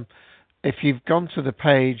 But if you've gone to the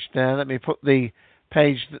page there, let me put the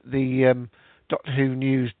page that the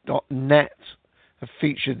DoctorWhoNews.net have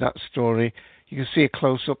featured that story. You can see a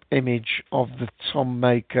close-up image of the Tom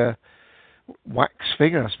Maker wax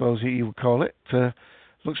figure, I suppose you would call it.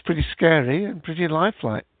 Looks pretty scary and pretty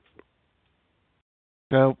lifelike.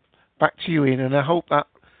 So, back to you, Ian, and I hope that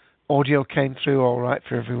audio came through all right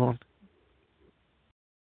for everyone.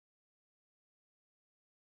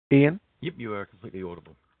 Ian? Yep, you are completely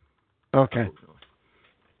audible. Okay.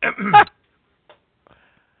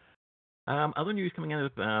 Other news coming out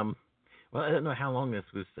of, well, I don't know how long this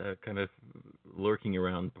was kind of lurking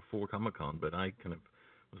around before Comic-Con, but I kind of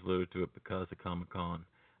was lured to it because of Comic-Con,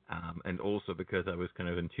 and also because I was kind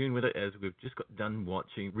of in tune with it as we've just got done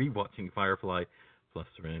rewatching Firefly plus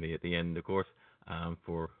Serenity at the end, of course,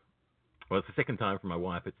 well, it's the second time for my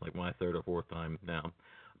wife. It's like my third or fourth time now.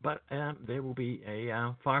 But there will be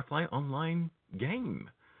a Firefly online game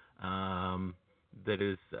that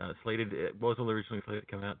is slated. It was originally slated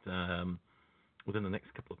to come out within the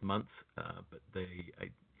next couple of months, but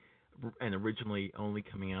and originally only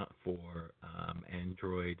coming out for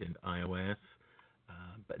Android and iOS,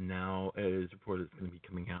 but now it is reported it's going to be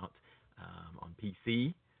coming out on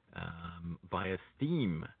PC via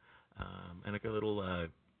Steam. And I got a little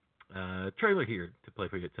trailer here to play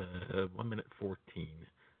for you. It's 1 minute 14,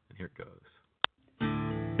 and here it goes.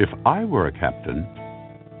 If I were a captain,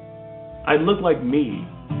 I'd look like me,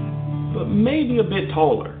 but maybe a bit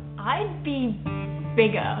taller. I'd be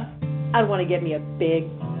bigger. I'd want to get me a big,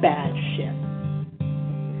 bad ship.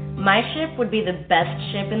 My ship would be the best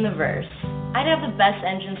ship in the verse. I'd have the best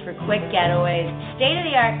engines for quick getaways,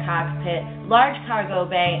 state-of-the-art cockpit, large cargo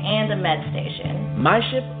bay, and a med station. My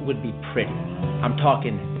ship would be pretty. I'm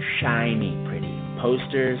talking shiny pretty.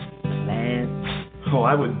 Posters, plants. Oh,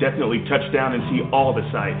 I would definitely touch down and see all the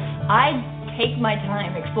sights. I'd take my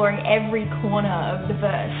time exploring every corner of the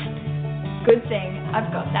verse. Good thing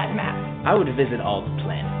I've got that map. I would visit all the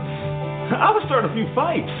planets. I would start a few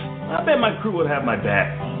fights. I bet my crew would have my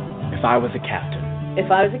back. If I was a captain.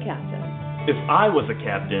 If I was a captain. If I was a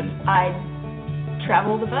captain, I'd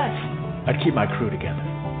travel the verse. I'd keep my crew together.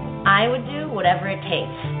 I would do whatever it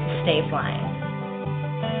takes to stay flying.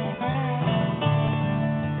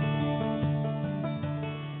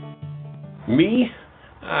 Me?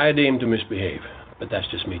 I'd aim to misbehave, but that's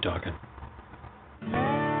just me talking.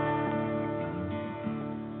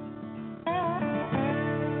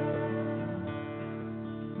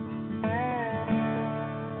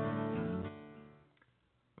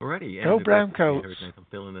 Alrighty. Go Browncoats.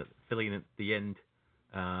 Filling in at the end,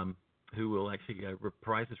 who will actually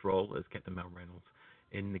reprise his role as Captain Mal Reynolds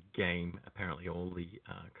in the game. Apparently all the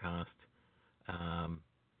cast are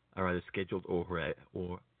either scheduled or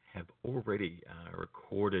have already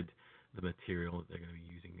recorded the material that they're going to be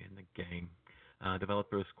using in the game.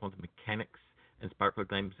 Developers Quantum Mechanics and Sparkplug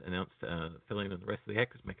Games announced filling in the rest of the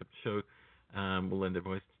actors make up the show will lend their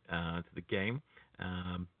voice to the game.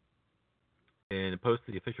 And a post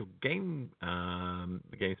to the official game,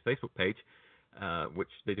 the game's Facebook page, which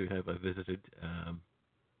they do have visited.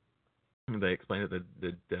 They explained that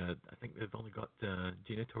I think they've only got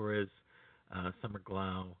Gina Torres, Summer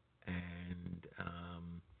Glau, and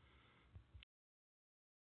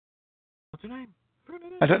what's her name?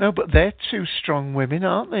 I don't know, but they're two strong women,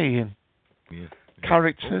 aren't they, Ian? Yes.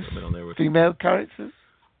 Characters, female characters.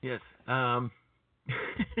 Yes.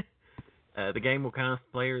 The game will cast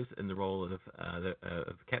players in the role of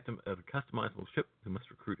captain of a customizable ship who must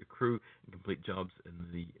recruit a crew and complete jobs in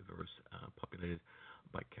the verse populated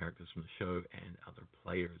by characters from the show and other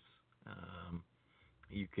players.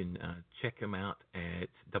 You can check them out at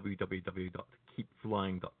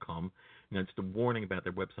www.keepflying.com. Now, just a warning about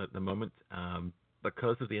their website at the moment.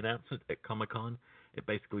 Because of the announcement at Comic-Con, it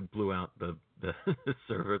basically blew out the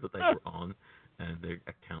server that they were on, and their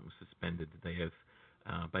account was suspended. They have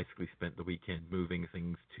basically spent the weekend moving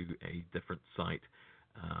things to a different site,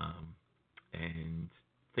 and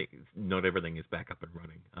not everything is back up and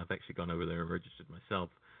running. I've actually gone over there and registered myself.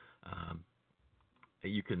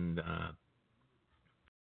 You can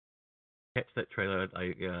catch that trailer.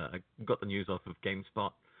 I got the news off of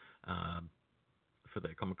GameSpot for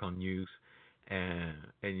their Comic-Con news,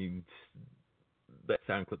 and that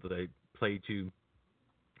sound clip that I played you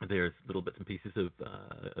there's little bits and pieces of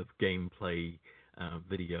gameplay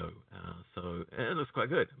video, so it looks quite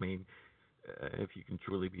good. I mean, if you can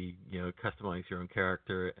truly be, customize your own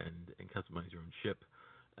character and customize your own ship,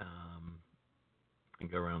 and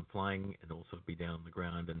go around flying and also be down on the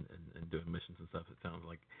ground and doing missions and stuff, it sounds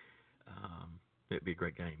like it'd be a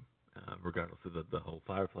great game. Regardless of the whole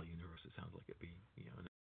Firefly universe, it sounds like it'd be,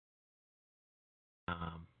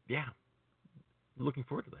 yeah. Looking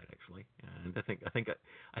forward to that, actually, and I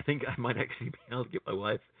think I might actually be able to get my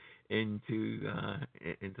wife into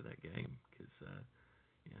that game because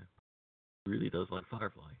really does like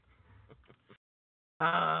Firefly.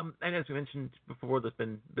 And as we mentioned before, there's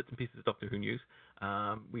been bits and pieces of Doctor Who news.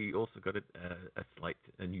 We also got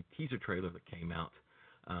a new teaser trailer that came out,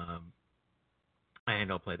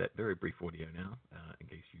 and I'll play that very brief audio now in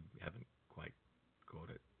case you haven't quite caught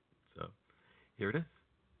it. So here it is.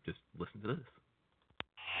 Just listen to this.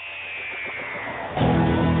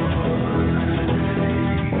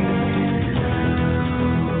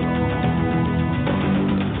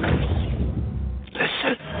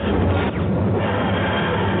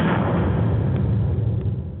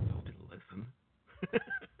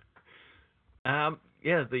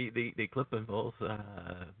 Yeah, the clip involves the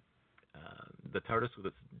TARDIS with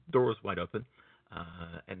its doors wide open,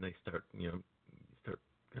 and they start kind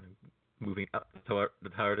of moving up the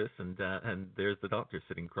TARDIS, and there's the Doctor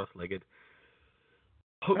sitting cross-legged,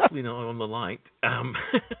 hopefully not on the light,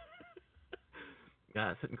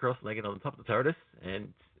 sitting cross-legged on the top of the TARDIS,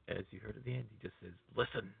 and as you heard at the end, he just says,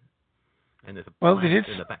 "Listen," and there's a planet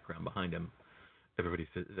in the background behind him. Everybody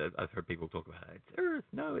says, I've heard people talk about it. It's Earth,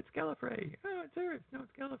 no, it's Gallifrey. Oh, it's Earth, no,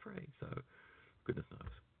 it's Gallifrey. So, goodness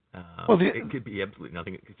knows. It could be absolutely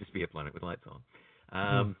nothing. It could just be a planet with lights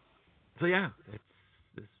on. So yeah,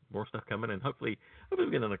 there's more stuff coming, and hopefully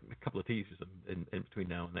we get a couple of teasers in between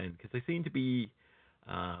now and then, because they seem to be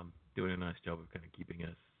doing a nice job of kind of keeping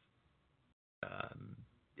us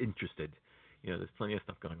interested. There's plenty of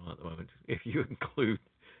stuff going on at the moment. If you include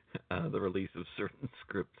the release of certain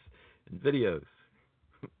scripts and videos.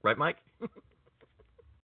 Right, Mike?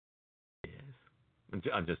 Yes.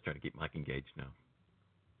 I'm just trying to keep Mike engaged now.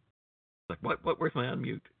 Like, what? Where's my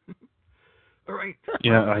unmute? All right.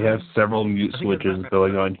 Yeah, I have several mute switches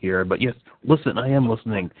going on here, but yes, listen, I am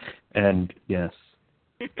listening, and yes.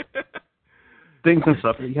 Things and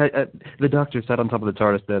stuff. Yeah, the Doctor sat on top of the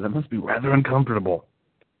TARDIS there. That must be rather uncomfortable.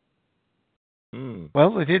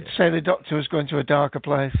 Well, they did say the Doctor was going to a darker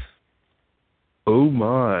place. Oh,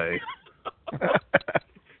 my.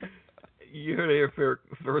 You heard it here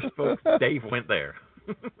first, folks. Dave went there.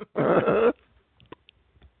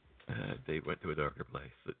 Dave went to a darker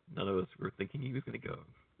place that none of us were thinking he was going to go.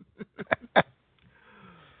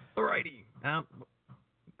 Alrighty.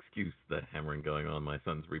 Excuse the hammering going on. My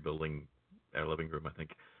son's rebuilding our living room, I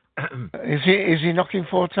think. Is he knocking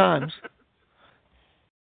 4 times?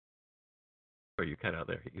 Are you cut out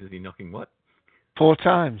there? Is he knocking what? 4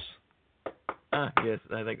 times. Yes,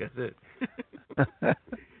 I think that's it.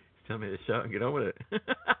 Tell me to shout and get on with it.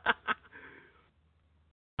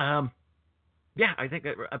 Yeah, I think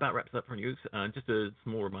that about wraps up for news. Just a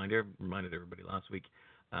small reminder, reminded everybody last week,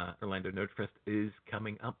 Orlando Nerdfest is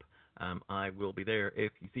coming up. I will be there.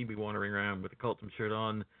 If you see me wandering around with a Cultdom shirt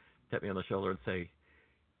on, tap me on the shoulder and say,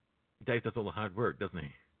 Dave does all the hard work, doesn't he?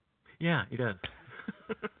 Yeah, he does.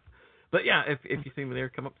 But yeah, if you see me there,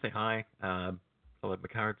 come up, say hi. I'll have my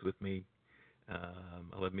cards with me.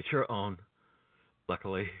 I'll have my shirt on,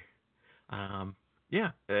 luckily.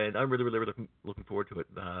 Yeah, and I'm really looking forward to it.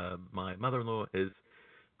 My mother-in-law has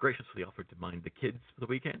graciously offered to mind the kids for the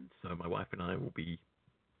weekend, so my wife and I will be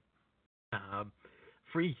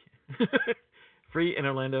free in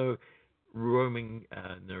Orlando, roaming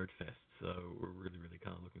Nerdfest. So we're really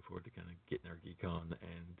kind of looking forward to kind of getting our geek on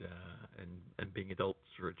and being adults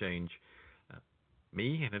for a change.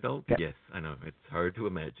 Me, an adult? Yeah. Yes, I know. It's hard to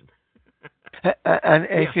imagine. And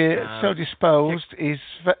if you're so disposed, his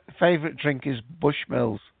favourite drink is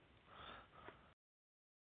Bushmills.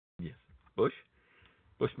 Yes.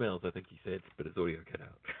 Bushmills, I think he said, but his audio cut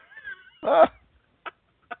out.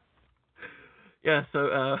 Yeah,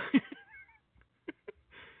 so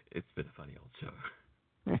it's been a funny old show.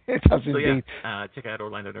 It has indeed. Yeah, check out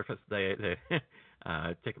Orlando Nerdfest.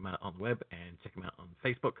 Check them out on the web and check them out on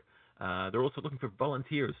Facebook. They're also looking for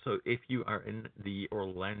volunteers, so if you are in the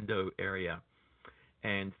Orlando area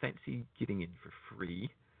and fancy getting in for free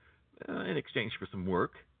in exchange for some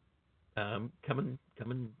work, come on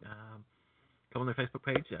their Facebook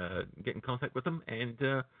page, get in contact with them, and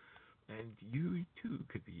you too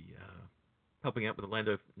could be helping out with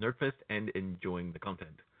Orlando Nerdfest and enjoying the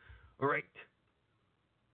content. All right.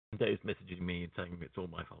 Dave's messaging me and saying it's all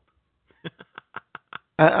my fault.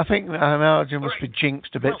 I think my audio must be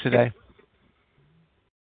jinxed a bit today.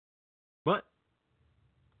 What?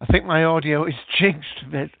 I think my audio is jinxed a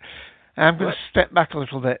bit. I'm going to step back a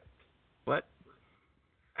little bit. What?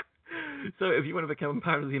 So if you want to become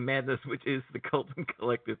part of the madness, which is the Cultdom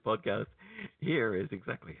Collective podcast, here is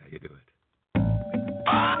exactly how you do it.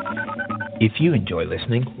 If you enjoy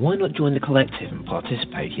listening, why not join the collective and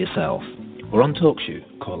participate yourself? We're on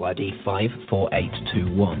TalkShoe, call ID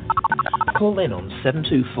 54821. Call in on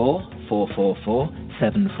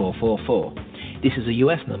 724-444-7444. This is a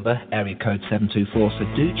US number, area code 724, so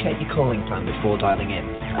do check your calling plan before dialing in.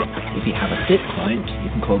 If you have a SIP client,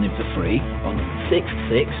 you can call in for free on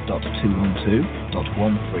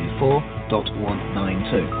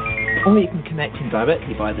 66.212.134.192. Or you can connect in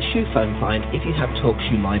directly via the Shoe phone client if you have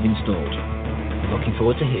TalkShoe Live installed. Looking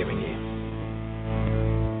forward to hearing you.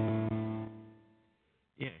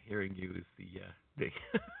 Yeah, hearing you is the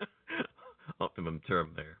optimum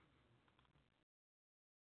term there.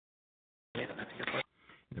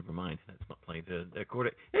 Never mind, that's not playing to record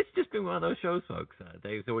it. It's just been one of those shows, folks.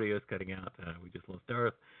 Dave's audio is cutting out. We just lost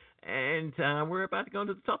Darth. And we're about to go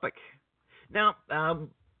into the topic. Now,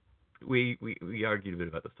 we argued a bit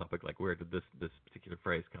about this topic, like where did this particular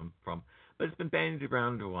phrase come from? But it's been bandied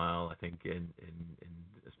around a while, I think, in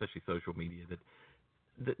especially social media,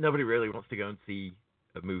 that nobody really wants to go and see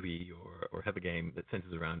a movie or have a game that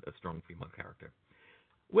centers around a strong female character.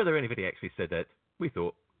 Whether anybody actually said that, we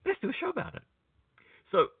thought, let's do a show about it.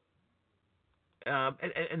 So, and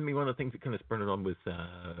I mean, one of the things that kind of spurred it on was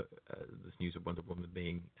this news of Wonder Woman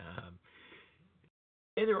being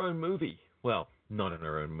in her own movie. Well, not in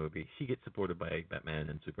her own movie. She gets supported by Batman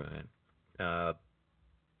and Superman.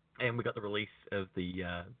 And we got the release of the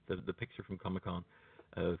picture from Comic-Con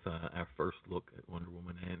of our first look at Wonder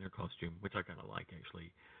Woman and her costume, which I kind of like,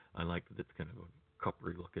 actually. I like that it's kind of a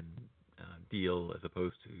coppery-looking deal as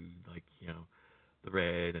opposed to, like, you know, the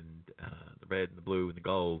red and the blue and the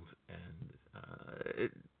gold, and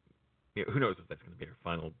who knows if that's going to be her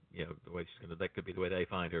final, the way she's going to, that could be the way they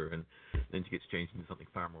find her, and then she gets changed into something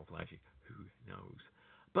far more flashy. Who knows?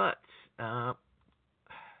 But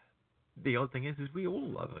the odd thing is we all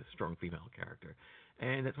love a strong female character,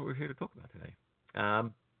 and that's what we're here to talk about today.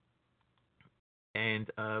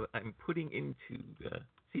 And I'm putting into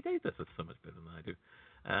see, Dave does this so much better than I do.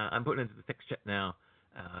 I'm putting into the text chat now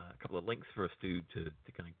a couple of links for us to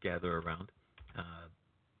kind of gather around.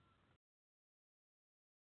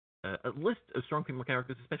 A list of strong female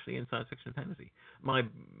characters, especially in science fiction and fantasy. My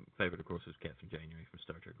favorite, of course, is Captain January from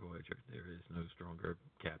Star Trek Voyager. There is no stronger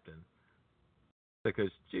captain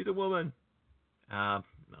because she's a woman. No.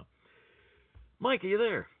 Mike, are you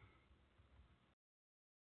there?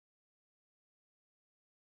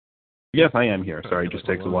 Yes, I am here. Sorry, it just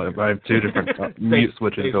takes a while. I have two different mute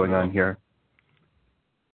switches going on here.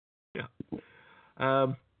 Yeah.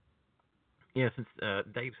 Since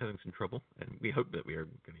Dave's having some trouble, and we hope that we are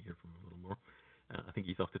going to hear from him a little more. I think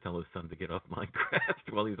he's off to tell his son to get off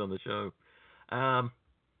Minecraft while he's on the show. Have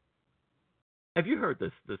you heard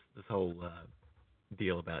this whole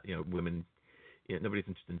deal about women? Nobody's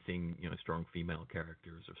interested in seeing strong female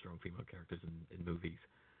characters or strong female characters in movies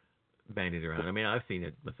bandied around. I mean, I've seen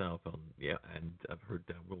it myself and I've heard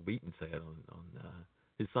Will Wheaton say it on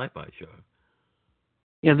his sci-fi show.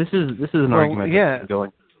 Yeah, this is an argument that's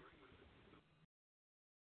going.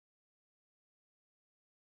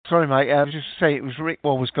 Sorry, Mike. I was just saying it was Rick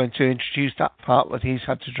Wall was going to introduce that part that he's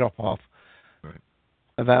had to drop off. Right.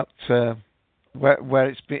 About where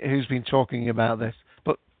it's been, who's been talking about this.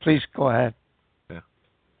 But please go ahead. Yeah.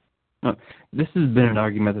 This has been an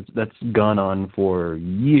argument that's gone on for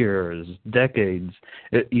years, decades.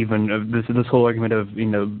 Even this whole argument of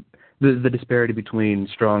the disparity between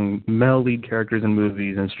strong male lead characters in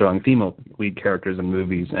movies and strong female lead characters in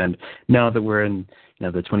movies. And now that we're in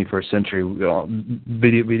the 21st century,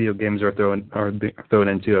 video games are thrown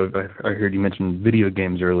into. I heard you mention video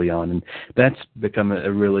games early on, and that's become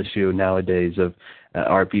a real issue nowadays. Of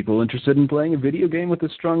are people interested in playing a video game with a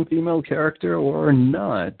strong female character or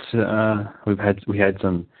not? We had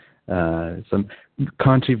some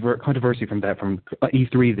controversy from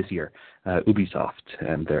E3 this year. Ubisoft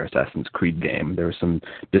and their Assassin's Creed game. There was some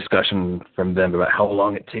discussion from them about how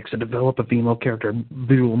long it takes to develop a female character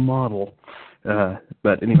visual model.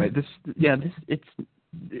 But anyway, this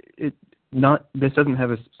doesn't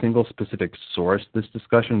have a single specific source. This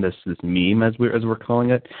discussion, this meme as we're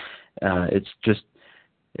calling it, it's just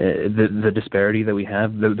the disparity that we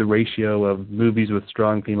have, the ratio of movies with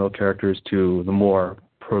strong female characters to the more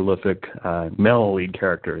prolific male lead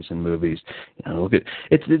characters in movies. Look at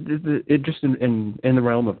it just in the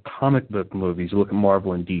realm of comic book movies. You look at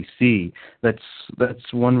Marvel and DC. That's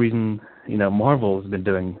one reason Marvel has been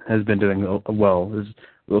doing well. Is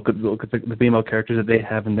look at the female characters that they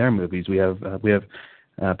have in their movies. We have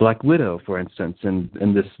Black Widow, for instance, in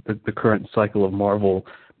the current cycle of Marvel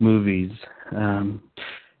movies.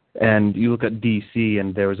 And you look at DC,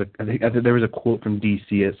 and there was a quote from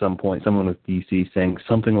DC at some point, someone with DC saying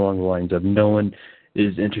something along the lines of, "No one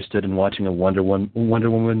is interested in watching a Wonder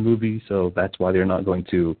Woman movie, so that's why they're not going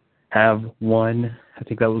to have one." I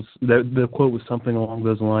think that was the quote was something along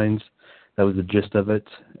those lines. That was the gist of it.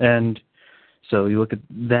 And so you look at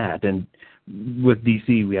that, and with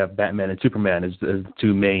DC, we have Batman and Superman as the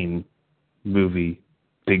two main movie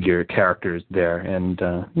figure characters there, and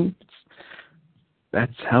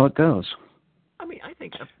that's how it goes. I mean, I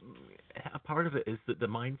think a part of it is that the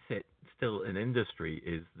mindset still in industry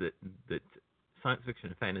is that science fiction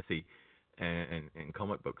and fantasy and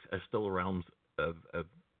comic books are still realms of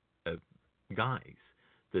guys,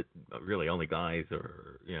 that really only guys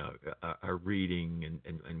are reading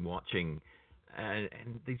and watching, and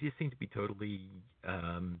they just seem to be totally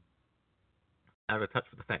out of touch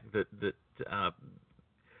with the fact that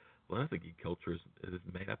I think geek culture is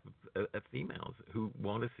made up of females who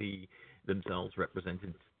want to see themselves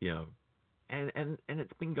represented, and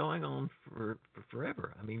it's been going on for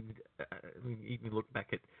forever. I mean, even look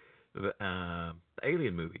back at the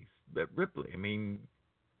Alien movies, Ripley. I mean,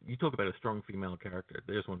 you talk about a strong female character.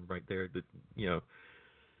 There's one right there that you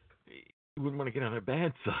wouldn't want to get on her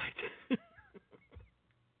bad side.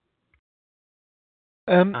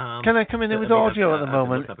 Can I come in with audio at the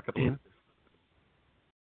moment?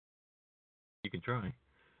 You can try.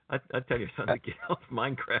 I'd tell your son to get off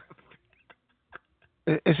Minecraft.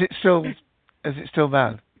 Is it still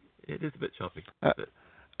bad? It is a bit choppy.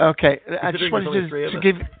 Okay, I just wanted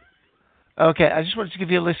to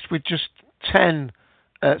give you a list with just 10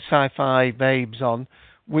 sci-fi babes on,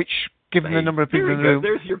 which, given the number of people in the room,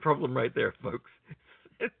 there's your problem right there, folks.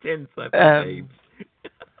 10 sci-fi babes.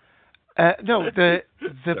 No, the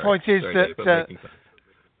point is that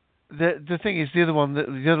the thing is, the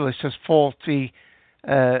other list has 40,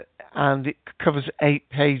 and it covers 8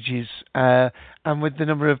 pages. And with the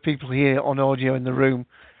number of people here on audio in the room,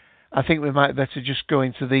 I think we might better just go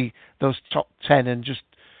into those top 10 and just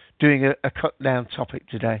doing a cut down topic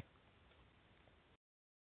today.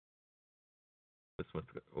 This one's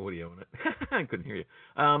got audio in it. I couldn't hear you.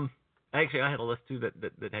 Actually, I had a list too that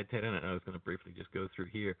had 10 in it, and I was going to briefly just go through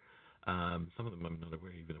here. Some of them I'm not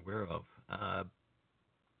even aware of.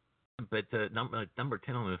 But number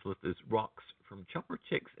 10 on this list is Rocks from Chopper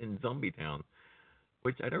Chicks in Zombie Town,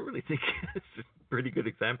 which I don't really think is a pretty good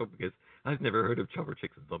example because I've never heard of Chopper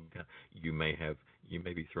Chicks in Zombie Town. You may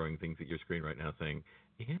be throwing things at your screen right now saying,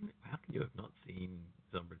 Ian, how can you have not seen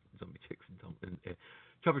Zombie Chicks and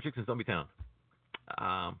Chopper Chicks in Zombie Town?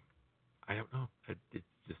 I don't know. It's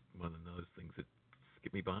just one of those things that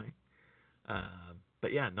skip me by.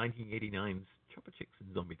 But yeah, 1989's Chopper Chicks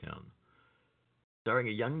in Zombie Town, starring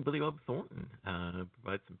a young Billy Bob Thornton,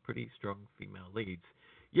 provides some pretty strong female leads.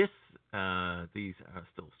 Yes, these are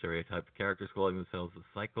still stereotyped characters calling themselves the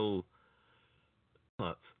Cycle.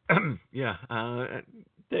 Yeah,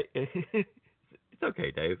 it's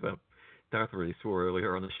okay, Dave. Darth already swore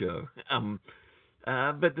earlier on the show.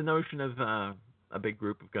 But the notion of a big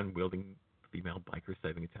group of gun-wielding female bikers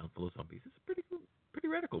saving a town full of zombies is a pretty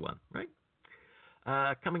radical one, right?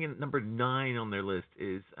 Coming in at number 9 on their list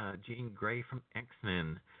is Jean Grey from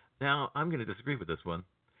X-Men. Now, I'm going to disagree with this one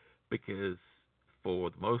because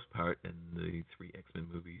for the most part in the 3 X-Men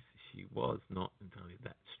movies, she was not entirely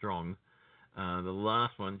that strong. The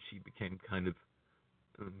last one, she became kind of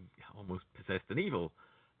almost possessed and evil,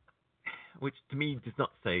 which to me does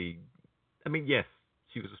not say... I mean, yes,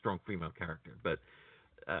 she was a strong female character, but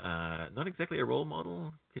not exactly a role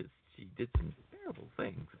model because she did some terrible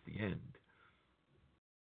things at the end.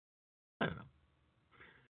 I don't know.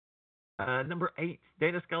 Number 8,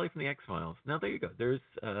 Dana Scully from the X-Files. Now, there you go. There's,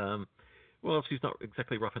 well, she's not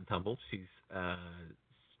exactly rough and tumble. She's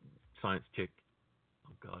science chick.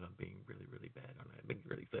 Oh, God, I'm being really, really bad, aren't I? I'm being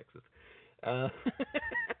really sexist.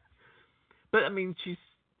 But, I mean, she's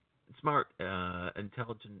smart,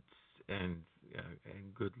 intelligent, and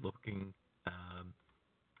good-looking.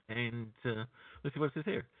 And let's see what it says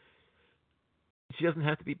here. She doesn't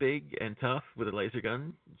have to be big and tough with a laser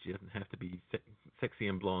gun. She doesn't have to be sexy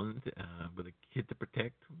and blonde with a kid to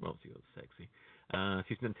protect. Well, she was sexy.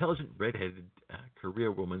 She's an intelligent, red-headed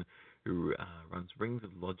career woman who runs rings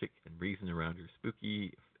of logic and reason around her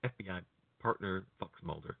spooky FBI partner, Fox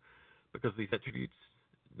Mulder. Because of these attributes,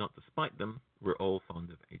 not despite them, we're all fond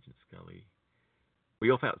of Agent Scully.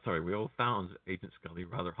 We all found Agent Scully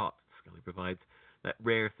rather hot. Scully provides that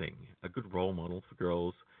rare thing, a good role model for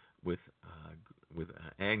girls with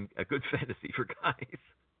and a good fantasy for guys.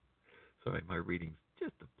 Sorry, my reading's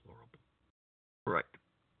just deplorable. Right.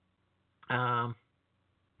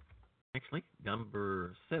 Actually,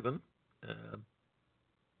 number 7.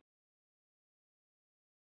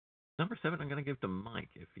 Number 7, I'm going to give to Mike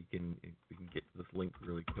if we can get to this link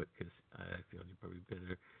really quick, because I feel you're probably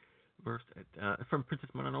better versed at from Princess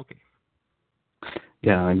Mononoke.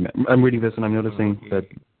 Yeah, I'm reading this and I'm noticing that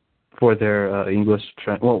for their English,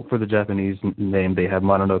 for the Japanese name, they have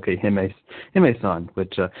Mononoke Hime-san,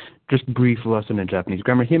 which just brief lesson in Japanese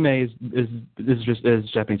grammar. Hime is just as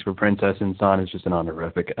Japanese for princess, and san is just an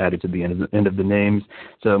honorific added to the end of the names.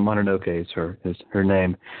 So Mononoke is her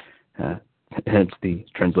name. Hence the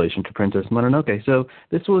translation to Princess Mononoke. So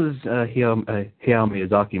this was a Hayao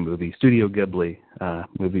Miyazaki movie, Studio Ghibli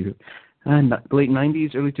movie, late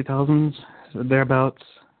 90s, early 2000s, thereabouts.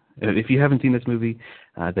 If you haven't seen this movie,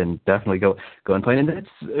 then definitely go and play it. And that's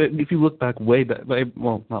if you look back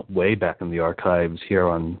not way back in the archives here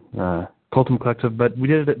on Cultdom Collective, but we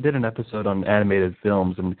did an episode on animated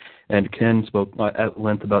films, and Ken spoke at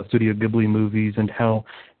length about Studio Ghibli movies and how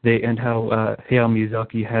Hayao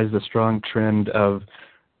Miyazaki has a strong trend of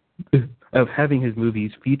having his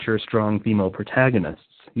movies feature strong female protagonists.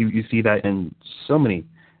 You see that in so many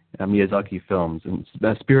Miyazaki films, and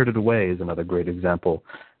Spirited Away is another great example.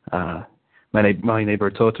 My Neighbor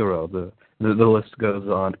Totoro. The list goes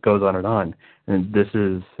on and on, and this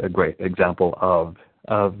is a great example of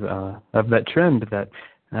that trend that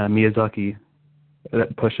Miyazaki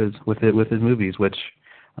pushes with his movies, which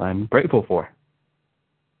I'm grateful for.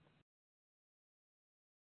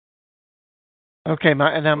 Okay,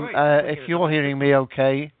 Matt, and if you're hearing me,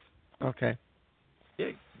 okay. Yeah,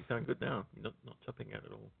 you sound good now. You're not chopping out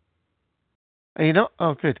at all. Are you not?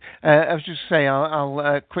 Oh, good. I was just saying,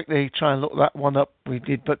 I'll quickly try and look that one up. We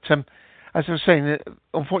did, but as I was saying,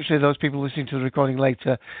 unfortunately, those people listening to the recording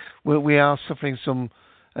later, we are suffering some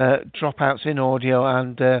dropouts in audio,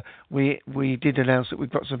 and we did announce that we've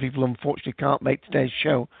got some people who unfortunately can't make today's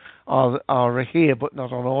show, are here but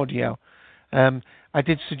not on audio. I tried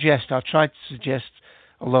to suggest,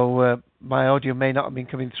 although my audio may not have been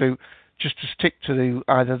coming through, just to stick to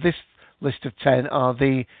either this list of 10 or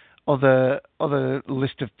the other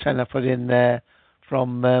list of 10 I put in there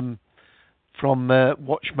from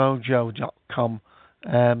WatchMojo.com.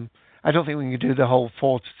 I don't think we can do the whole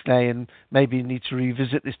 40 today, and maybe need to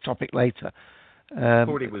revisit this topic later.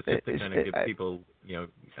 40 was just to kind of give people,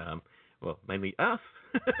 mainly us,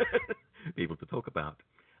 people to talk about.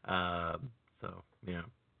 So, yeah,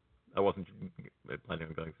 I wasn't planning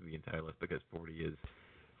on going through the entire list because 40 is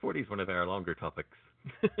one of our longer topics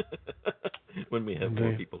when we have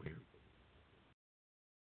more people here.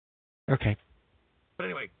 Okay. But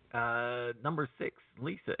anyway, number 6,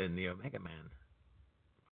 Lisa in the Omega Man.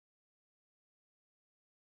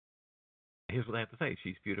 Here's what I have to say.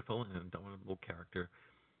 She's beautiful and an indomitable character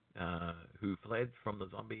who fled from the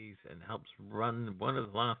zombies and helps run one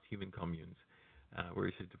of the last human communes,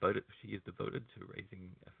 where she is devoted to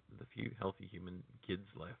raising the few healthy human kids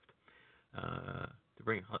left. To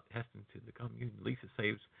bring Heston to the commune, Lisa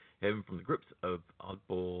saves him from the grips of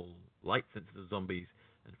oddball, light-sensitive zombies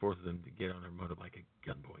and forces him to get on her motorbike at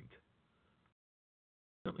gunpoint.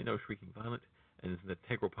 Certainly no shrieking violent, and is an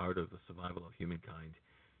integral part of the survival of humankind.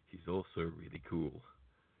 She's also really cool.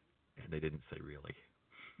 And they didn't say really.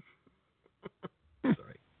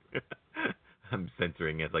 Sorry. I'm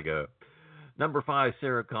censoring as I go. Number 5,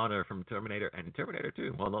 Sarah Connor from Terminator and Terminator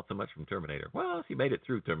 2. Well, not so much from Terminator. Well, she made it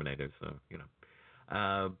through Terminator, so,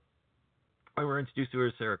 when we're introduced to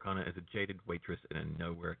her, Sarah Connor is a jaded waitress in a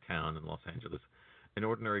nowhere town in Los Angeles. An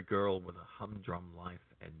ordinary girl with a humdrum life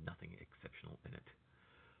and nothing exceptional in it.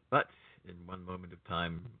 But in one moment of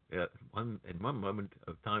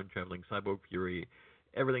time traveling cyborg fury,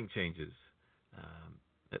 everything changes.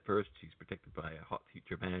 At first, she's protected by a hot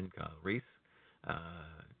future man, Kyle Reese,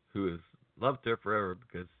 who has loved her forever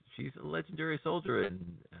because she's a legendary soldier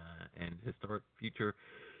and historic future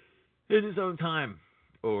in his own time,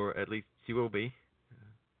 or at least she will be.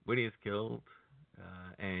 Winnie is killed,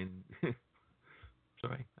 and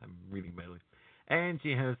sorry, I'm reading badly. And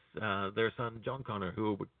she has their son John Connor,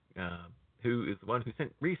 who is the one who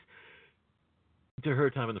sent Reese to her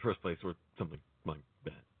time in the first place, or something like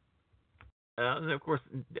that. And of course,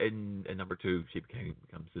 in number 2, she becomes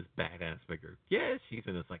this badass figure. Yeah, she's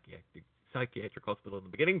in a psychiatric hospital in the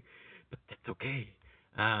beginning, but that's okay.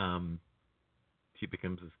 She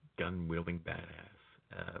becomes this gun-wielding badass.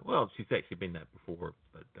 Well, she's actually been that before,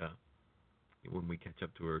 but when we catch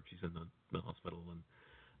up to her, she's in the hospital and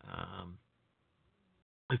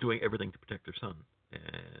is doing everything to protect her son.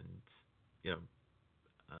 And, you know,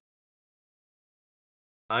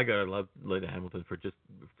 I gotta love Linda Hamilton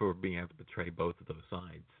for being able to portray both of those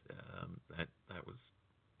sides. That was,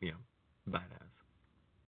 you know, badass.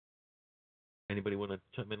 Anybody want to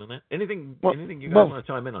chime in on that? Anything you guys want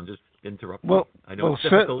to chime in on? Just interrupt me. I know it's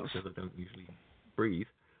difficult because I don't usually breathe.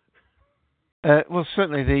 Well,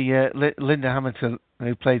 certainly the Linda Hamilton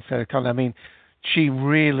who played Sarah Connor. I mean, she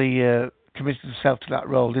really committed herself to that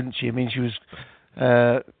role, didn't she? I mean, she was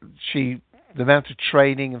the amount of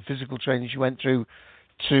training and physical training she went through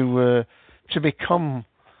to become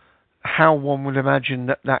how one would imagine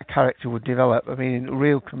that character would develop. I mean,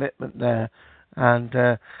 real commitment there,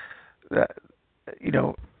 and you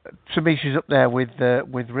know, to me, she's up there with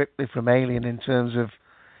Ripley from Alien in terms of,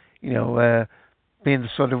 you know, being the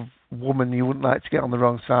sort of woman you wouldn't like to get on the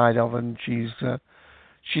wrong side of, and she's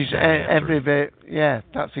every bit. Yeah,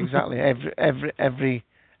 that's exactly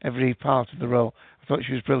every part of the role. I thought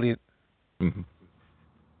she was brilliant. Mm-hmm.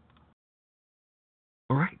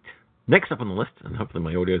 All right. Next up on the list, and hopefully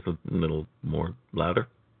my audio is a little more louder.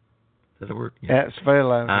 Is that a word? Yeah, it's very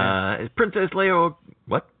loud. Is Princess Leia?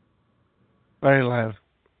 What? Very loud.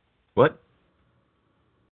 What?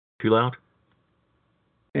 Too loud?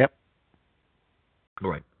 Yep. All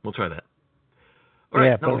right, we'll try that. All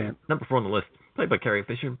right, brilliant. Number 4 on the list, played by Carrie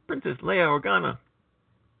Fisher, Princess Leia Organa.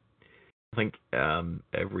 I think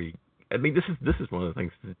this is one of the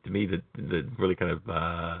things to me that really kind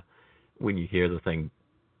of when you hear the thing,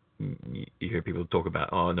 you hear people talk about,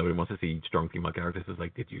 oh, nobody wants to see strong female characters. It's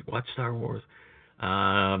like, did you watch Star Wars?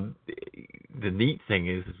 The neat thing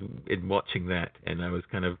is in watching that, and I was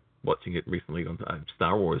kind of watching it recently on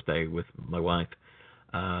Star Wars Day with my wife,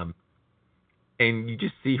 and you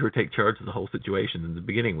just see her take charge of the whole situation in the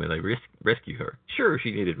beginning when they rescue her. Sure,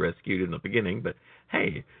 she needed rescued in the beginning, but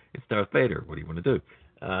hey, it's Darth Vader. What do you want to do?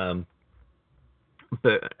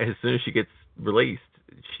 But as soon as she gets released,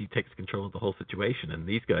 she takes control of the whole situation, and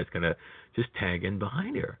these guys kind of just tag in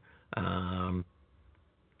behind her.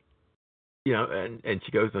 You know, and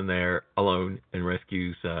she goes in there alone and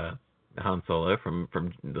rescues Han Solo from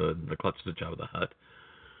the clutches of Jabba the Hutt.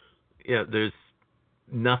 Yeah, there's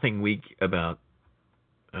nothing weak about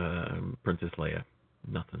Princess Leia.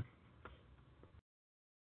 Nothing.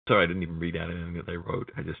 Sorry, I didn't even read out anything that they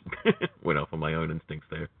wrote. I just went off on my own instincts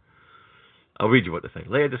there. I'll read you what they say.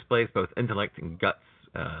 Leia displays both intellect and guts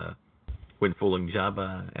when fooling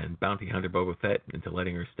Jabba and bounty hunter Boba Fett into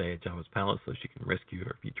letting her stay at Jabba's palace so she can rescue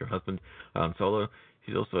her future husband, Han Solo.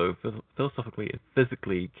 She's also philosophically and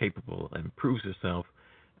physically capable and proves herself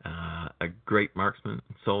a great marksman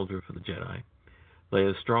and soldier for the Jedi. Leia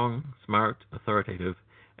is strong, smart, authoritative,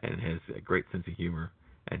 and has a great sense of humor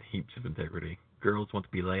and heaps of integrity. Girls want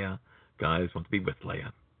to be Leia, guys want to be with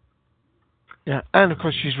Leia. Yeah, and of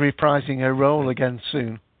course she's reprising her role again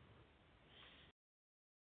soon.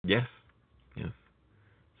 Yes.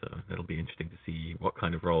 So that'll be interesting to see what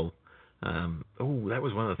kind of role. That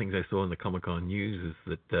was one of the things I saw in the Comic-Con news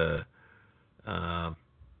is that,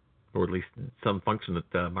 or at least some function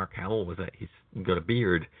that Mark Hamill was at, he's got a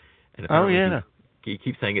beard. And apparently he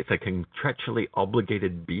keeps saying it's a contractually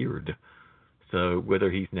obligated beard. So whether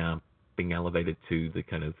he's now being elevated to the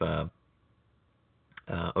kind of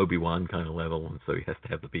Obi-Wan kind of level, and so he has to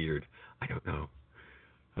have the beard, I don't know.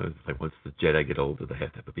 It's like once the Jedi get older, they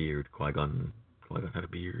have to have a beard. Qui-Gon had a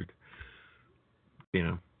beard. You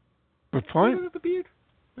know. Good point. Did he have a beard?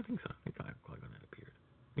 I think so. I think Qui-Gon had a beard.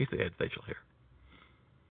 He used to have facial hair.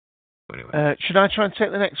 But anyway. Should I try and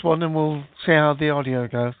take the next one, and we'll see how the audio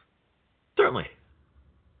goes? Certainly.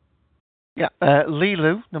 Yeah.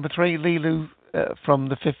 Lilu, number 3, Lilu from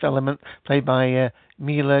The Fifth Element, played by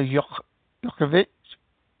Mila Jovovich.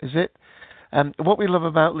 Is it? What we love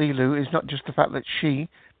about Lilu is not just the fact that she,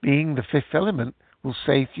 being the fifth element, will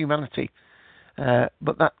save humanity,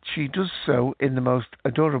 but that she does so in the most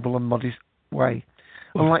adorable and modest way.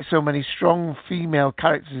 Unlike so many strong female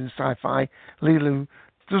characters in sci-fi, Lilu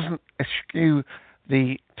doesn't eschew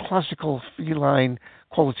the classical feline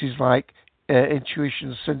qualities like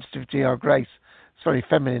intuition, sensitivity, or grace. It's very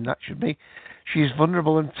feminine, that should be. She is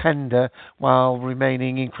vulnerable and tender while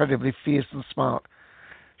remaining incredibly fierce and smart.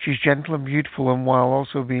 She's gentle and beautiful, and while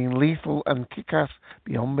also being lethal and kick-ass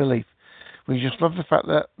beyond belief. We just love the fact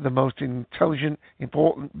that the most intelligent,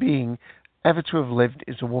 important being ever to have lived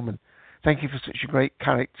is a woman. Thank you for such a great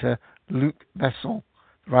character, Luc Besson,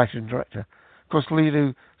 the writer and director. Of course,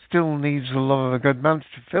 Lilu still needs the love of a good man to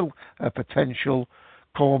fulfill her potential.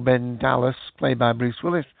 Corbin Dallas, played by Bruce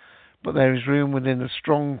Willis, but there is room within the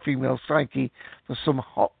strong female psyche for some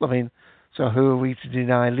hot loving. So who are we to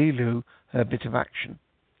deny Lilu her bit of action?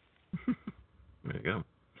 There you go.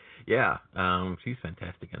 Yeah, she's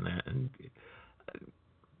fantastic in that, and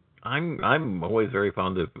I'm always very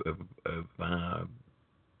fond of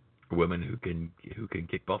women who can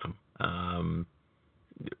kick bottom.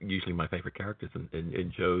 Usually my favorite characters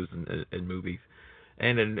in shows and movies,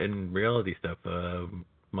 and in reality stuff.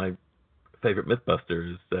 My favorite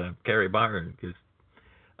MythBuster is Carrie Byron, because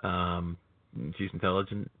she's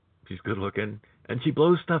intelligent, she's good looking, and she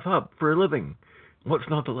blows stuff up for a living. What's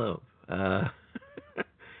not to love?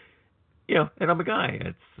 And I'm a guy.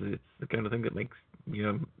 It's the kind of thing that makes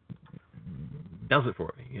does it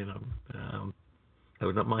for me. I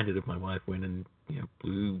would not mind it if my wife went and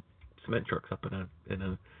blew cement trucks up in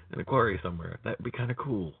an quarry somewhere. That would be kind of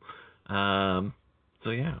cool. So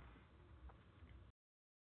yeah.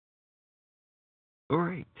 All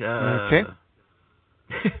right. Okay.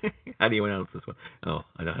 How do you announce this one? Oh,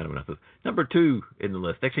 I know how to announce this. Number 2 in the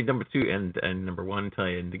list. Actually, number 2 and number 1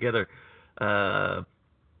 tie in together.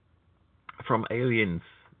 From Aliens,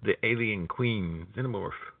 the Alien Queen,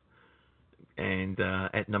 Xenomorph. And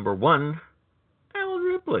at number 1, Alan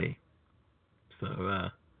Ripley. So,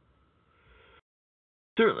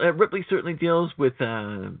 Ripley certainly deals with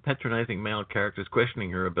patronizing male characters, questioning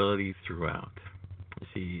her abilities throughout.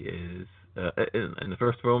 She is, in the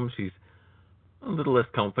first film, she's a little less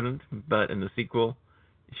confident, but in the sequel,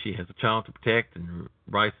 she has a child to protect and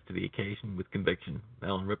rises to the occasion with conviction.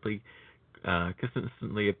 Alan Ripley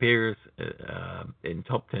consistently appears in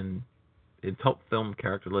top film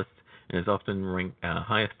character lists and is often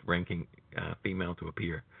highest ranking female to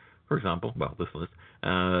appear. For example, this list,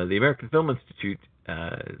 the American Film Institute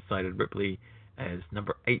cited Ripley as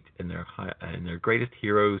number 8 in their greatest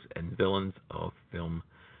heroes and villains of film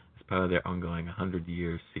as part of their ongoing 100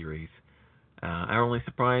 Years series. Our only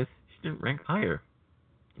surprise, she didn't rank higher.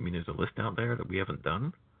 I mean, there's a list out there that we haven't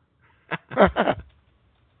done.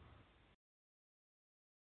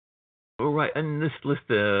 All right, and this list,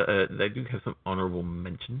 they do have some honorable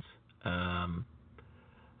mentions.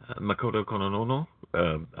 Makoto Kononono,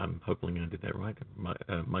 I'm hoping I did that right.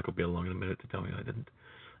 Mike will be along in a minute to tell me I didn't.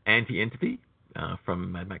 Anti-Entity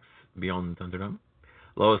from Mad Max Beyond Thunderdome.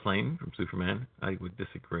 Lois Lane from Superman, I would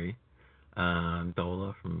disagree.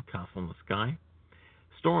 Dola from Castle in the Sky.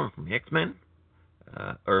 Storm from the X-Men.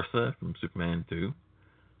 Ursa from Superman 2.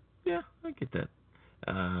 Yeah, I get that.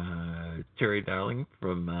 Terry Darling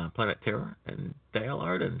from Planet Terror. And Dale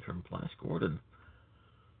Arden from Flash Gordon.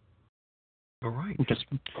 All right. Just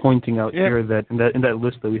pointing out here that in that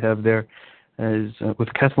list that we have there, is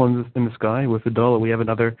with Castle in the Sky, with Dola, we have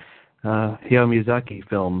another Hayao Miyazaki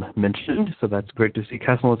film mentioned. So that's great to see.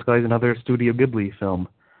 Castle in the Sky is another Studio Ghibli film.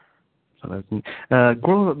 So that's neat. The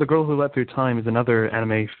Girl Who Leapt Through Time is another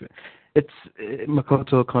anime. It's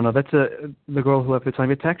Makoto Kono. That's The Girl Who Leapt Through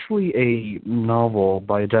Time. It's actually a novel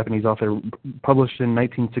by a Japanese author published in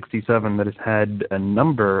 1967 that has had a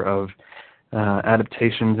number of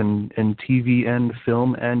adaptations in TV and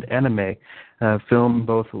film and anime. Film,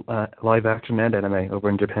 both live action and anime over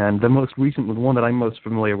in Japan. The most recent one that I'm most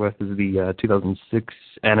familiar with is the 2006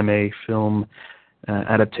 anime film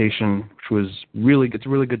adaptation, which was it's a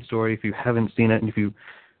really good story. If you haven't seen it, and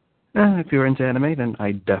if you're into anime, then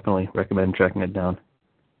I definitely recommend tracking it down.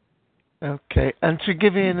 Okay, and to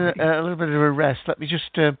give in a little bit of a rest, let me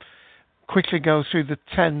just quickly go through the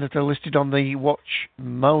 10 that are listed on the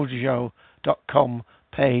WatchMojo.com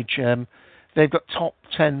page. They've got top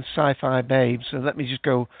 10 sci-fi babes, so let me just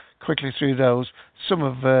go quickly through those. Some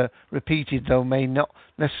have repeated, though, may not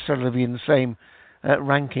necessarily be in the same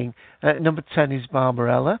ranking. Number 10 is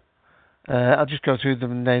Barbarella. I'll just go through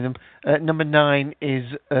them and name them. Number 9 is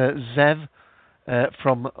Zev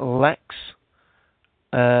from Lex.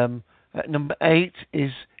 Number 8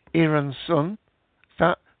 is Aaron's Son.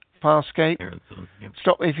 That Farscape. Aaron's Son. Yep.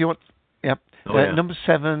 Stop if you want. Yep. Yeah. Number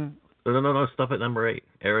 7. No. Stop at number 8.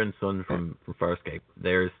 Aaron's Son from Farscape.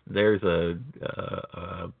 There's a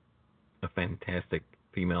fantastic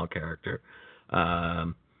female character.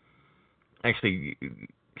 Actually,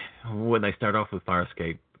 when they start off with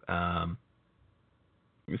Farscape,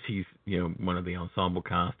 she's one of the ensemble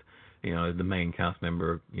cast. The main cast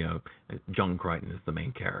member. John Crichton is the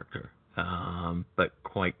main character. But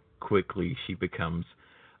quite quickly she becomes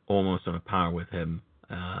almost on a par with him.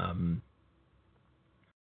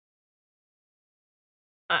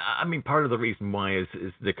 I mean, part of the reason why is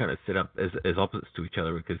they kind of set up as opposites to each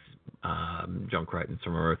other, because John Crichton's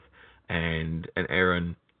from Earth, and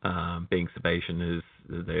Aaron, being Sebastian, is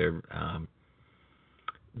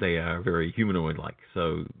they are very humanoid-like.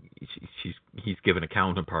 So he's given a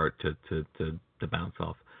counterpart to bounce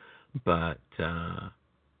off, but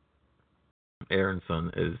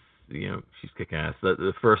Aronson is, she's kick-ass.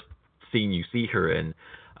 The first scene you see her in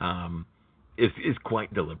is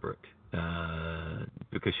quite deliberate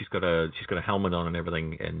because she's got a helmet on and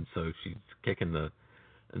everything, and so she's kicking the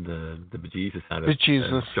bejesus out of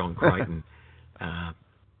John Crichton.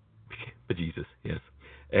 Bejesus, yes,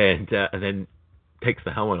 and then takes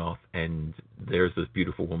the helmet off, and there's this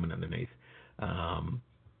beautiful woman underneath,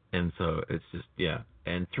 and so it's just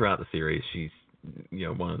and throughout the series she's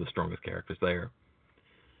one of the strongest characters there.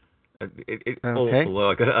 Although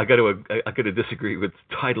I got to disagree with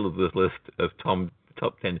the title of this list of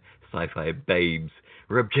top 10 sci-fi babes.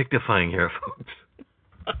 We're objectifying here, folks.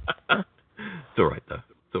 It's all right though.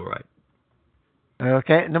 It's all right.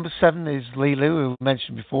 Okay, number 7 is Lilu, who we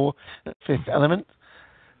mentioned before, Fifth Element.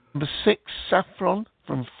 Number 6, Saffron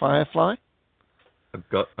from Firefly. I've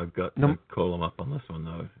got to call them up on this one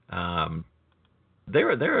though. There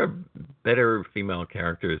are better female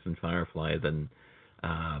characters in Firefly than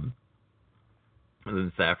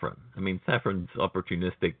Saffron. I mean, Saffron's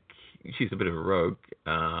opportunistic. She's a bit of a rogue,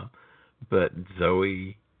 but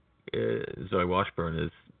Zoe Washburn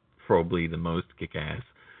is probably the most kick-ass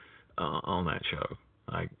on that show.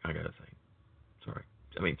 I gotta say, sorry.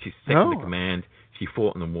 I mean, she's second in command. She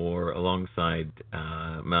fought in the war alongside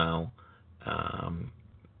Mal.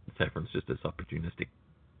 Saffron's just this opportunistic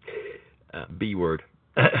B word.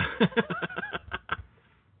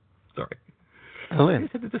 Sorry.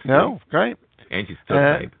 No, great. And she's still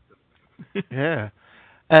babe. Yeah.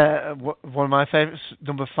 One of my favourites,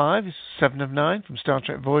 number 5, is 7 of 9 from Star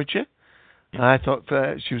Trek Voyager. Yeah. I thought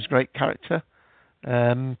she was a great character.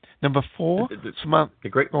 Number 4, Samantha.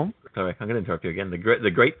 Sorry, I'm going to interrupt you again. The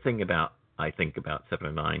great thing about 7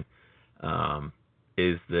 of 9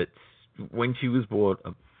 is that when she was brought,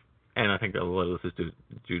 and I think a lot of this is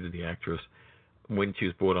due to the actress, when she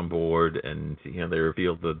was brought on board, and they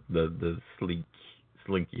revealed the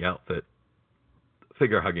slinky outfit,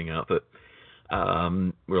 figure-hugging outfit.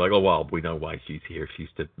 We're like, oh well, we know why she's here. She's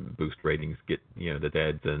to boost ratings, get the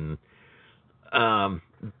deads, and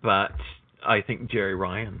but I think Jerry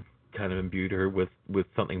Ryan kind of imbued her with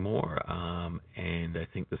something more, and I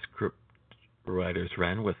think the script writers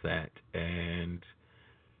ran with that, and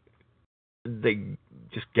they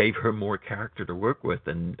just gave her more character to work with,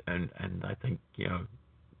 and I think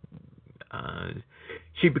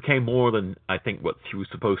she became more than I think what she was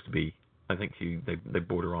supposed to be. I think they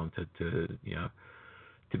brought her on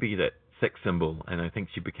to be that sex symbol, and I think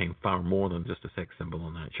she became far more than just a sex symbol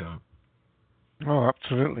on that show. Oh,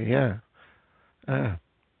 absolutely, yeah.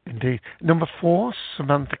 Indeed. Number 4,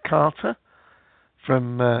 Samantha Carter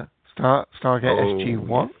from Stargate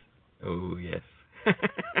SG-1. Oh, yes.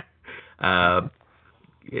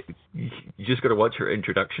 You just got to watch her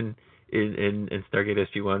introduction in Stargate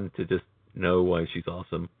SG-1 to just know why she's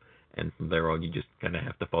awesome, and from there on you just kind of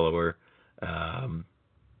have to follow her.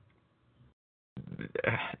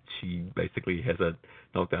 She basically has a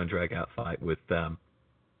knockdown drag out fight with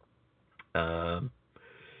Colonel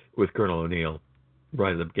O'Neill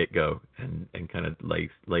right at the get-go, and kind of lays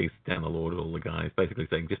down the law to all the guys, basically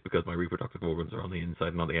saying, just because my reproductive organs are on the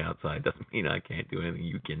inside, not the outside, doesn't mean I can't do anything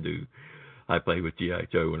you can do. I played with G.I.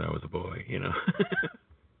 Joe when I was a boy,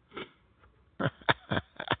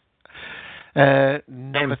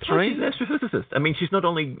 Number 3? She's an astrophysicist. I mean, she's not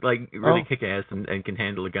only really kick-ass and can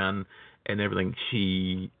handle a gun and everything.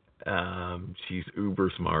 She's uber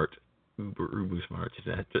smart. She's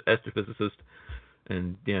an astrophysicist,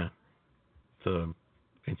 and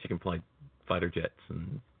and she can fly fighter jets,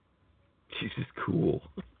 and she's just cool.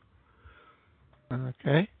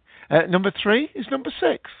 Okay. Number 3 is number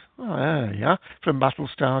 6. Oh, yeah, from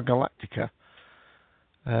Battlestar Galactica.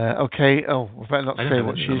 Okay. Oh, we better not say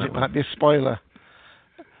what she is. It might be a spoiler.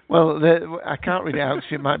 Well, I can't read it out,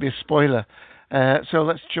 so it might be a spoiler. So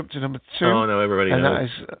let's jump to number 2. Oh no, everybody knows.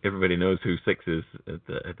 Everybody knows who 6 is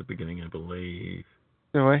at the beginning, I believe.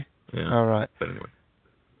 Do we? Yeah. All right. But anyway.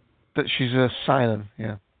 But she's a Cylon,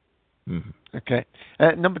 yeah. Mm-hmm. Okay.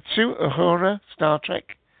 Number 2, Uhura, Star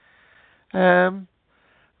Trek.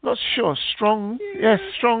 Not sure. Strong. Yes,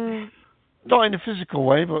 strong. Not in a physical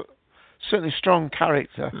way, but certainly strong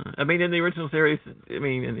character. I mean, in the original series,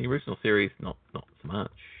 not so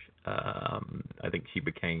much. I think she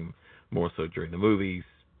became more so during the movies,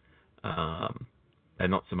 and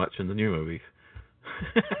not so much in the new movies.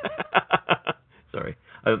 Sorry,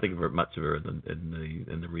 I don't think of much of her in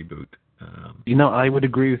the reboot. I would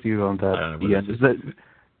agree with you on that. Ian. Is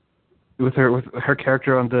with her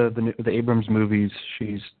character on the Abrams movies,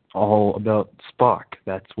 she's all about Spock.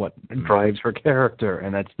 That's what drives her character,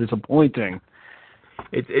 and that's disappointing.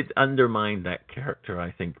 It's undermined that character,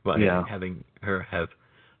 I think, by having her have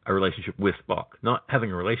a relationship with Spock. Not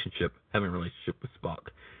having a relationship with Spock.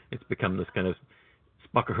 It's become this kind of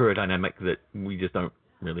Spock-Uhura dynamic that we just don't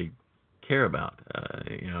really care about.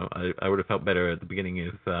 I would have felt better at the beginning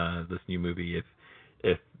of this new movie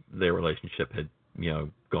if their relationship had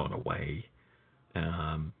gone away.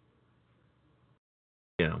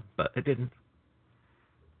 But it didn't.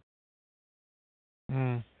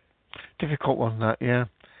 Difficult one, that, yeah.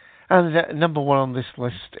 And number one on this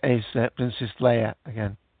list is Princess Leia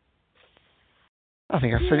again. I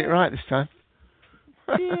think I said it right this time.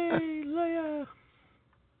 Yay, Leia!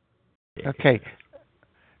 Okay.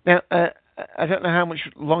 Now, I don't know how much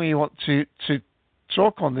longer you want to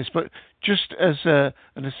talk on this, but just as an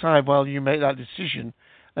aside while you make that decision,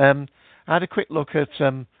 I had a quick look at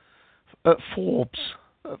Forbes,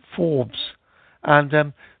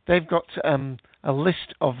 and they've got a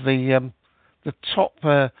list of the top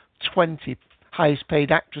 20 highest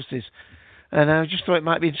paid actresses, and I just thought it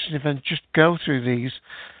might be interesting if I just go through these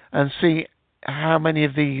and see how many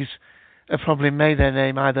of these have probably made their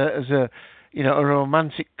name either as a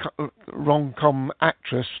romantic rom-com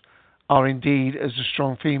actress or indeed as a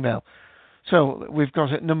strong female. So we've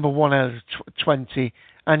got at number 1 out of 20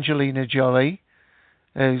 Angelina Jolie,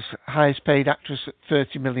 who's highest paid actress at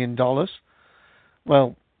 $30 million.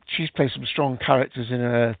 Well, she's played some strong characters in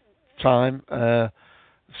her time,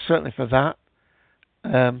 certainly for that.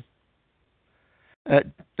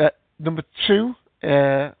 At number 2,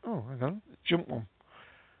 hang on, jump one.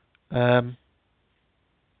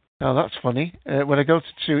 Now that's funny. When I go to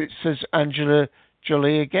 2, it says Angela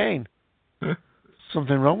Jolie again.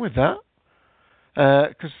 Something wrong with that.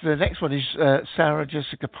 Because the next one is Sarah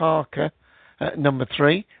Jessica Parker at number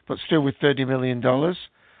 3, but still with $30 million.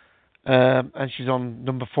 And she's on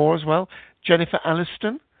number 4 as well. Jennifer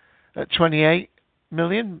Aniston at $28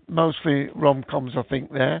 million, mostly rom-coms, I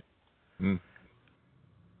think, there.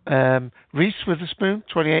 Reese Witherspoon,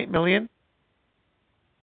 $28 million.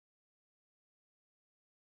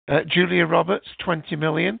 Julia Roberts, $20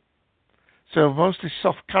 million. So mostly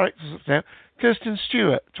soft characters up there. Kirsten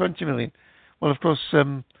Stewart, $20 million. Well, of course,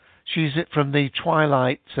 she's from the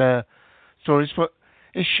Twilight stories, but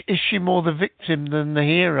is she more the victim than the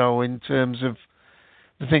hero in terms of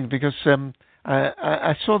the thing? Because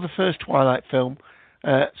I saw the first Twilight film,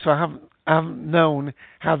 so I haven't known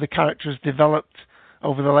how the character has developed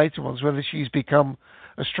over the later ones, whether she's become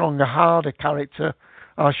a stronger, harder character,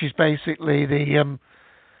 or she's basically the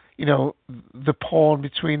pawn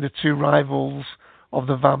between the two rivals of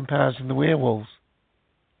the vampires and the werewolves.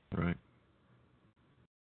 Right.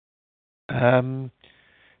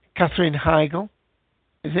 Katherine Heigl,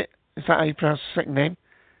 is that how you pronounce the second name?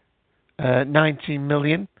 $19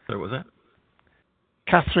 million. So what was that?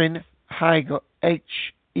 Katherine Heigl, Heigl.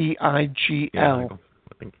 Yeah,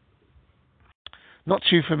 I think. Not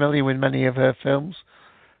too familiar with many of her films,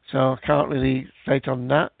 so I can't really state on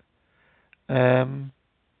that.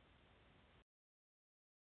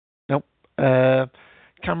 Nope.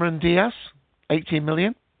 Cameron Diaz, $18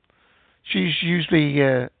 million. She's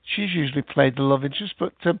usually played the love interest,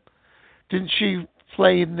 but didn't she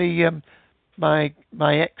play in the my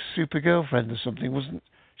ex super girlfriend or something? Wasn't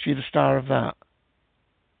she the star of that?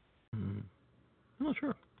 I'm not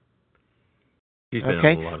sure. She's been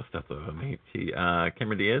in a lot of stuff though. I mean,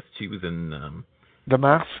 Cameron Diaz. She was in The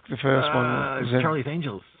Mask, the first one. Was Charlie's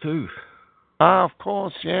Angels too. Ah, of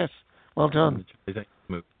course, yes. Well done. The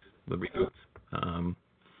reboots.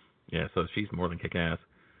 Yeah, so she's more than kick-ass.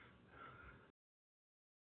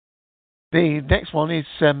 The next one is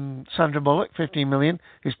Sandra Bullock, $15 million,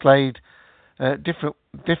 who's played different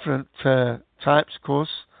types, of course.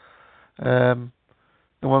 The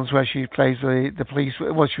ones where she plays the police.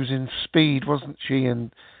 Well, she was in Speed, wasn't she?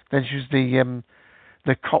 And then she was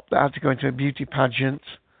the cop that had to go into a beauty pageant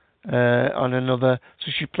on another.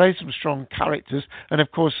 So she played some strong characters. And, of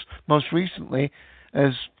course, most recently,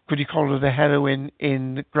 as could you call her the heroine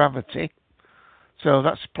in Gravity? So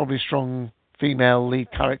that's probably a strong female lead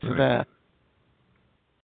character there.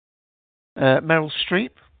 Meryl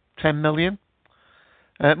Streep, $10 million.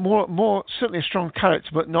 More certainly a strong character,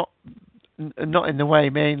 but not in the way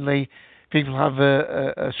mainly people have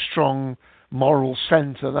a strong moral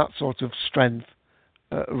centre, that sort of strength,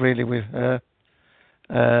 really with her.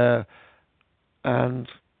 And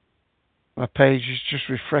my page is just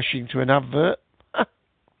refreshing to an advert.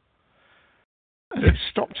 And it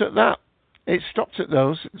stopped at that. it stopped at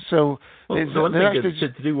those. So, the one thing to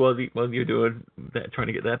do while you're doing that, trying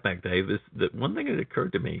to get that back, Dave, is that one thing that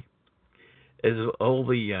occurred to me is all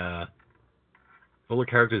the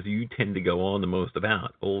characters you tend to go on the most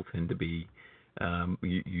about all tend to be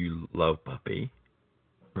you love Buffy,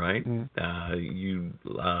 right? You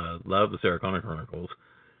love the Sarah Connor Chronicles.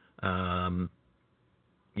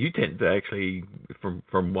 You tend to actually,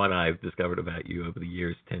 from what I've discovered about you over the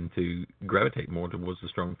years, tend to gravitate more towards the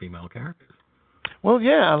strong female characters. Well,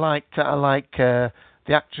 yeah, I like the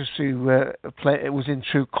actress who was in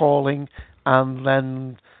True Calling, and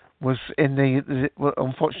then was in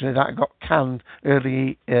unfortunately that got canned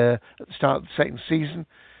early at the start of the second season,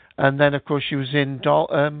 and then of course she was in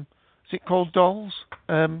is it called Dolls?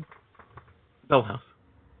 Dollhouse.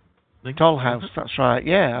 Dollhouse, that's right.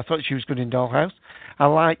 Yeah, I thought she was good in Dollhouse. I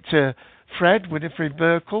liked Fred, Winifred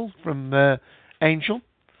Burkle from Angel.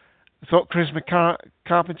 I thought Charisma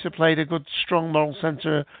Carpenter played a good, strong moral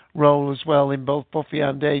centre role as well in both Buffy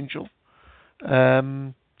and Angel.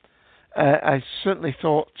 I certainly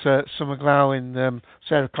thought Summer Glau in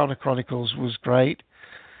Sarah Connor Chronicles was great.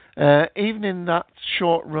 Even in that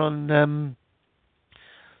short run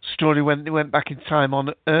story when they went back in time on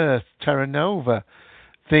Earth, Terra Nova,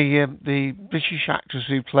 the British actress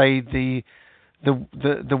who played the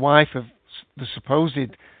wife of the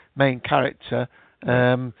supposed main character,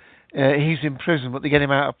 he's in prison, but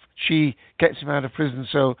she gets him out of prison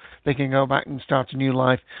so they can go back and start a new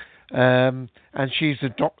life. And she's a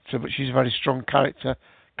doctor, but she's a very strong character.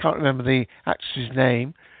 Can't remember the actress's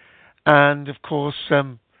name. And of course,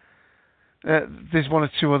 there's one or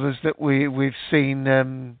two others that we've seen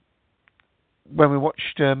when we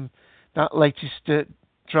watched that latest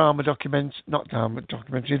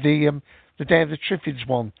documentary, the Day of the Triffids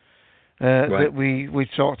one that we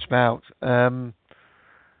talked about.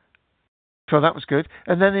 So that was good.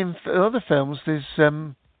 And then in other films, there's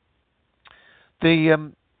the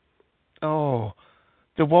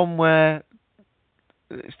one where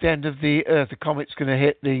it's the end of the Earth, the comet's going to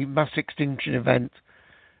hit, the mass extinction event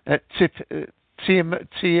at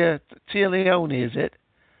Tia Leone, is it?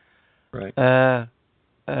 Right.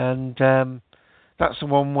 And that's the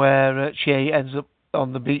one where she ends up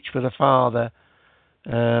on the beach with her father.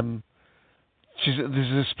 There's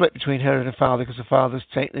a split between her and her father because her father's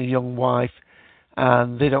taken a young wife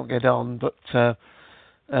and they don't get on, but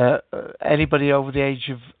anybody under the age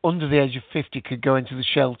of 50 could go into the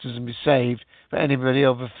shelters and be saved, but anybody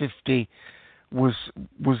over 50 was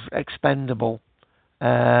expendable.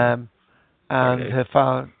 And her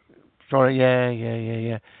father,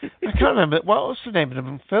 yeah. I can't remember what was the name of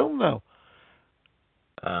the film though.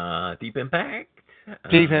 Deep Impact.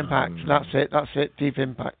 Deep Impact. That's it. Deep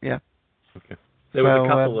Impact. Yeah. Okay. There was a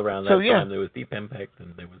couple around that time. There was Deep Impact,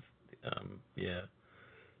 and there was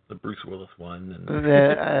the Bruce Willis one, and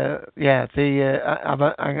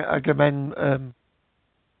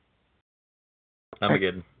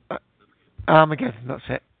Armageddon. Armageddon. That's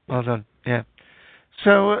it. Well done. Yeah.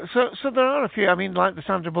 So there are a few. I mean, like the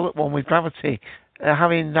Sandra Bullock one with Gravity,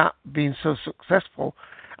 having that been so successful,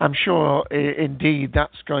 I'm sure indeed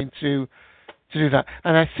that's going to do that.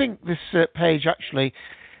 And I think this page actually,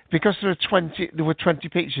 because there were 20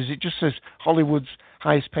 pictures, it just says Hollywood's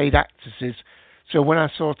highest paid actresses. So when I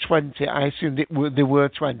saw 20, I assumed there were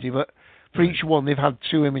 20, but for each one they've had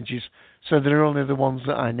 2 images, so they're only the ones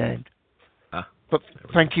that I named. But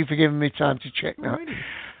thank you for giving me time to check that.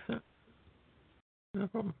 No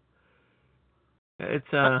problem. It's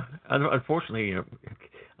unfortunately,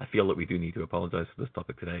 I feel that we do need to apologize for this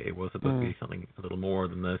topic today. It was supposed to be something a little more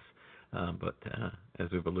than this, but as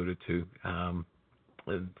we've alluded to,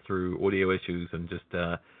 through audio issues and just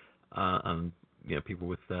people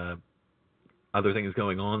with other things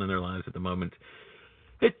going on in their lives at the moment,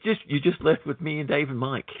 you're just left with me and Dave and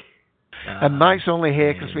Mike. And Mike's only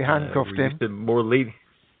here because we handcuffed him. More lead.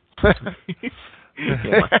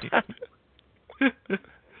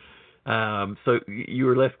 So you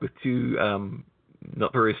were left with 2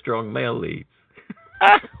 not very strong male leads.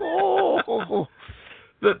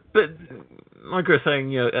 But like I was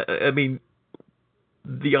saying, I mean,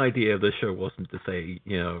 the idea of the show wasn't to say,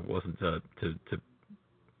 wasn't to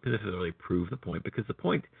necessarily prove the point, because the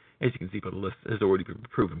point, as you can see by the list, has already been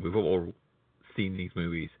proven. We've all seen these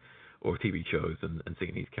movies or TV shows and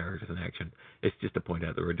seen these characters in action. It's just to point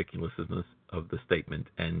out the ridiculousness of the statement,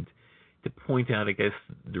 and to point out, I guess,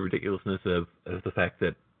 the ridiculousness of the fact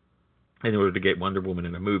that in order to get Wonder Woman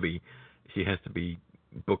in a movie, she has to be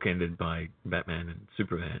bookended by Batman and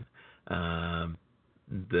Superman.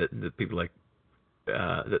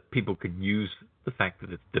 That people can use the fact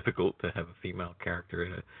that it's difficult to have a female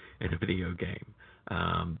character in a video game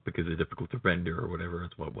because they're difficult to render or whatever.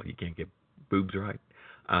 It's what you can't get boobs right.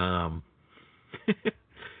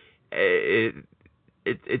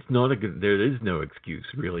 It's not a good. There is no excuse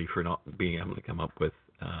really for not being able to come up with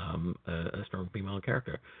a strong female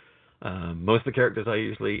character. Most of the characters I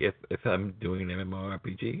usually, if I'm doing an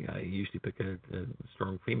MMORPG, I usually pick a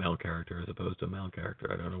strong female character as opposed to a male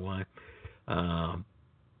character. I don't know why.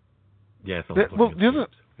 Yeah,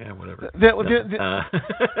 whatever.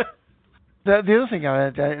 The other thing I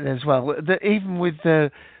read as well, that even with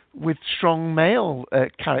strong male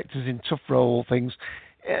characters in tough role things,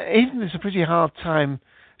 even there's a pretty hard time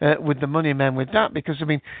with the money men with that, because I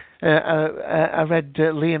mean, I read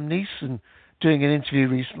Liam Neeson doing an interview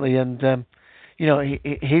recently, and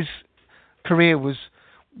his career was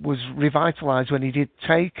revitalized when he did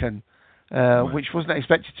Taken, which wasn't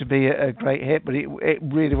expected to be a great hit, but it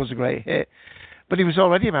really was a great hit. But he was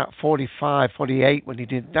already about 45, 48 when he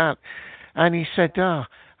did that, and he said, I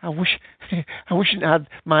wish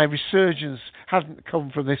my resurgence hadn't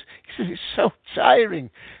come from this. He said it's so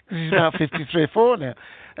tiring, because he's about 53 or 4 now,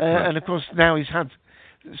 and of course now he's had,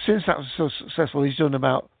 since that was so successful, he's done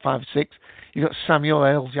about 5 or 6. You got Samuel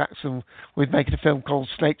L. Jackson with making a film called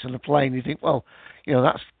Snakes on a Plane. You think, well,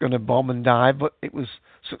 that's going to bomb and die, but it was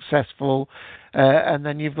successful. And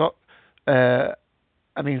then you've got, Sylvester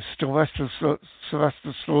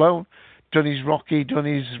Stallone, done his Rocky, done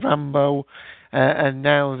his Rambo, and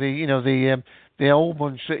now the old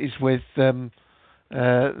bunch that is with, where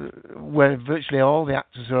virtually all the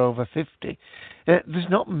actors are over 50. There's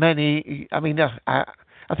not many. I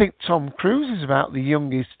think Tom Cruise is about the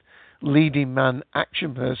youngest leading man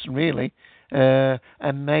action person, really, and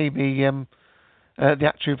maybe the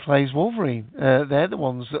actor who plays Wolverine. They're the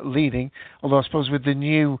ones that are leading. Although I suppose with the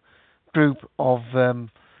new group of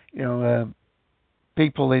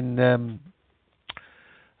people in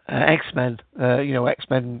X-Men,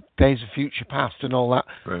 X-Men Days of Future Past and all that,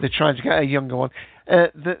 right. They're trying to get a younger one.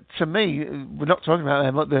 To me, we're not talking about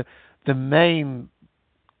them, but the main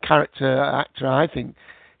actor, I think,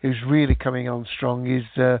 who's really coming on strong is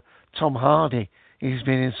Tom Hardy. He's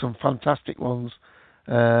been in some fantastic ones,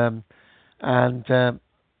 and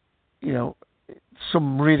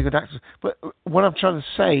some really good actors. But what I'm trying to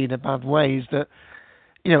say in a bad way is that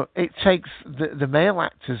it takes the male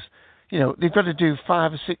actors. They've got to do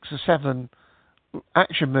 5 or 6 or 7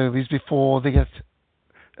 action movies before they get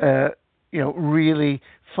really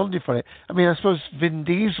funded for it. I mean, I suppose Vin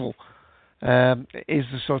Diesel is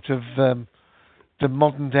the sort of the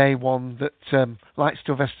modern day one that, like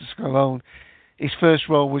Sylvester Stallone, his first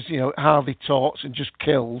role was hardly talks and just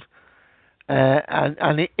killed,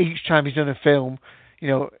 and each time he's done a film,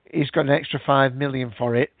 he's got an extra $5 million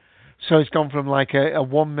for it, so he's gone from like a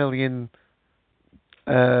 $1 million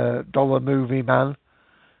dollar movie man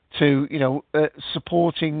to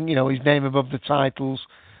supporting his name above the titles.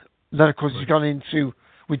 Then of course he's gone into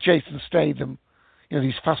with Jason Statham,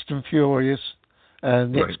 these Fast and Furious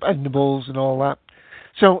and the Expendables and all that.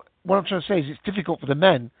 So what I'm trying to say is it's difficult for the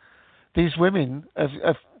men. These women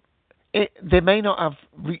they may not have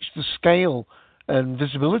reached the scale and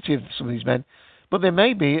visibility of some of these men, but there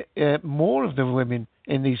may be more of the women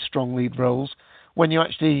in these strong lead roles when you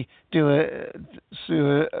actually do a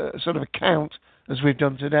sort of a count as we've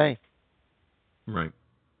done today. Right.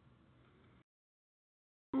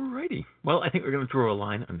 Alrighty. Well, I think we're going to draw a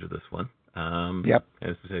line under this one. Yep.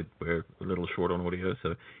 As I said, we're a little short on audio,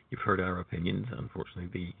 so you've heard our opinions. Unfortunately,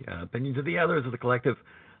 the opinions of the others of the collective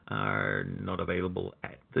are not available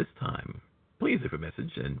at this time. Please leave a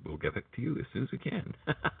message, and we'll get back to you as soon as we can.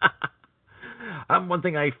 One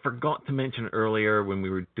thing I forgot to mention earlier when we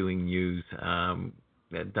were doing news,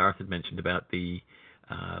 Darth had mentioned about the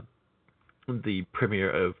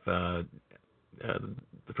premiere of the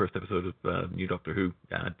first episode of New Doctor Who,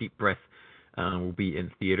 Deep Breath, will be in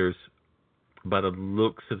theaters. By the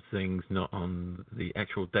looks of things, not on the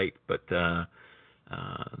actual date, but the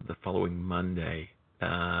following Monday.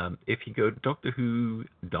 If you go to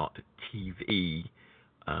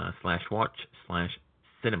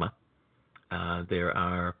doctorwho.tv/watch/cinema, there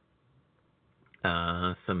are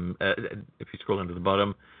some, if you scroll down to the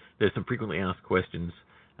bottom, there's some frequently asked questions.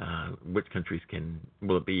 Which countries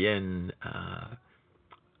will it be in?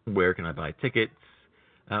 Where can I buy tickets?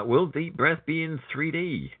 Will Deep Breath be in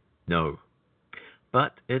 3D? No.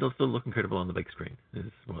 But it'll still look incredible on the big screen,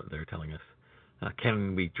 is what they're telling us.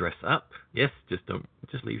 Can we dress up? Yes, just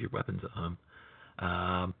leave your weapons at home.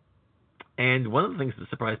 And one of the things that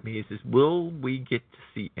surprised me is will we get to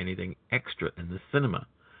see anything extra in the cinema?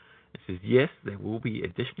 It says, yes, there will be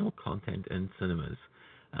additional content in cinemas,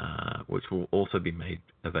 which will also be made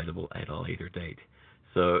available at a later date.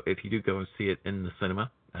 So if you do go and see it in the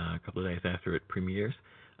cinema a couple of days after it premieres,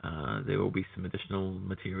 there will be some additional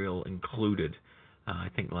material included. I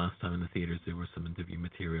think last time in the theaters there was some interview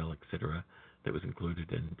material, etc., that was included,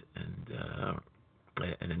 and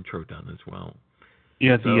an intro done as well.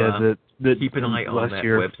 Yeah, so, the keep an eye on last that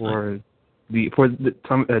year website. for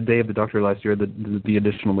the Day of the Doctor last year, the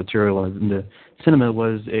additional material in the cinema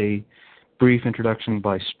was a brief introduction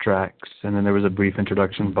by Strax, and then there was a brief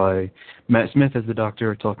introduction by Matt Smith as the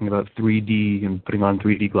Doctor, talking about 3D and putting on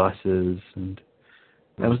 3D glasses, and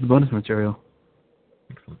that was the bonus material.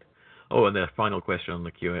 Excellent. Oh, and the final question on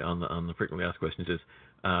the QA on the frequently asked questions is,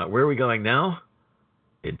 where are we going now?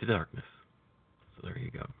 Into darkness. So there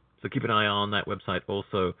you go. So keep an eye on that website.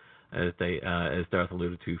 Also, as Darth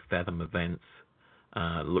alluded to, Fathom Events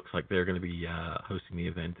looks like they're going to be hosting the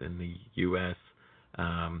event in the U.S.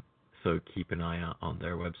 So keep an eye out on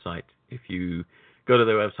their website. If you go to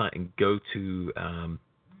their website and go to I'm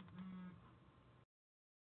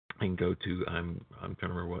trying to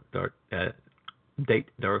remember what date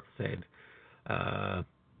Darth said. I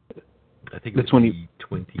think it's the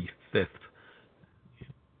 25th.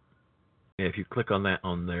 Yeah, if you click on that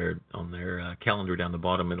on their calendar down the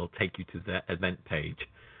bottom, it'll take you to that event page,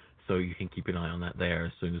 so you can keep an eye on that there.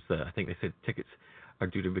 As soon as I think they said tickets are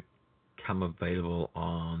due to become available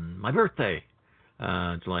on my birthday,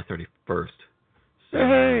 July 31st. So,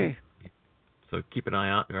 hey. So keep an eye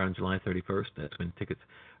out around July 31st. That's when tickets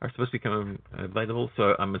are supposed to become available.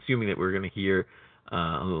 So I'm assuming that we're going to hear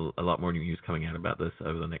a lot more news coming out about this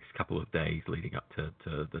over the next couple of days leading up to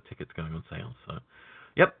the tickets going on sale. So,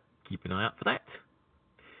 yep, keep an eye out for that.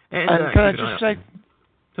 And can I just say,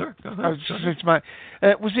 sir, go ahead. I was just saying to my,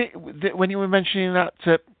 was it when you were mentioning that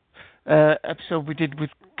episode we did with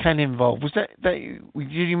Ken involved? Was that did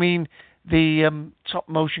you mean the top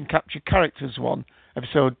motion capture characters one?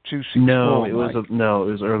 Episode 264. No, it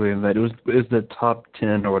was earlier than that. It was the top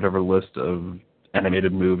 10 or whatever list of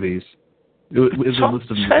animated movies. It was a list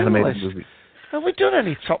of animated movies. Have we done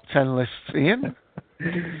any top 10 lists, Ian?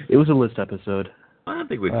 It was a list episode. I don't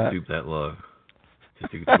think we'd stoop that low to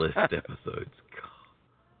do list episodes.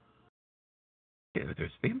 Yeah, but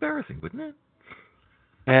it'd be embarrassing, wouldn't it?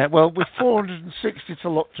 Yeah, well, with 460 to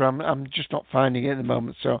look through, I'm just not finding it at the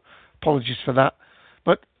moment, so apologies for that.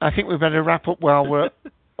 But I think we better wrap up while we're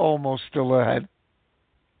almost still ahead.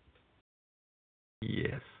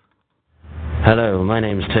 Yes. Hello, my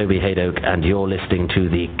name's Toby Haydock, and you're listening to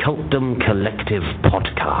the Cultdom Collective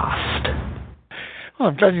podcast. Well,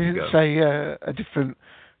 I'm glad you didn't say a different,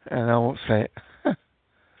 and I won't say it.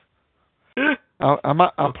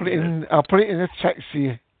 I'll put it in. I'll put it in a text to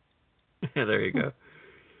you. Yeah, there you go.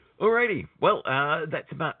 Alrighty. Well,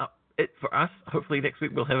 that's about it for us. Hopefully next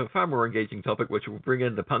week we'll have a far more engaging topic, which will bring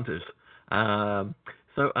in the punters.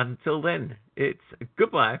 So until then, it's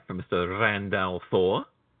goodbye from Mr. Randall Thor.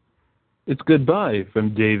 It's goodbye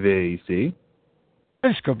from Dave A.C.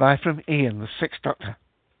 It's goodbye from Ian, the Sixth Doctor.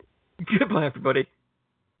 Goodbye, everybody.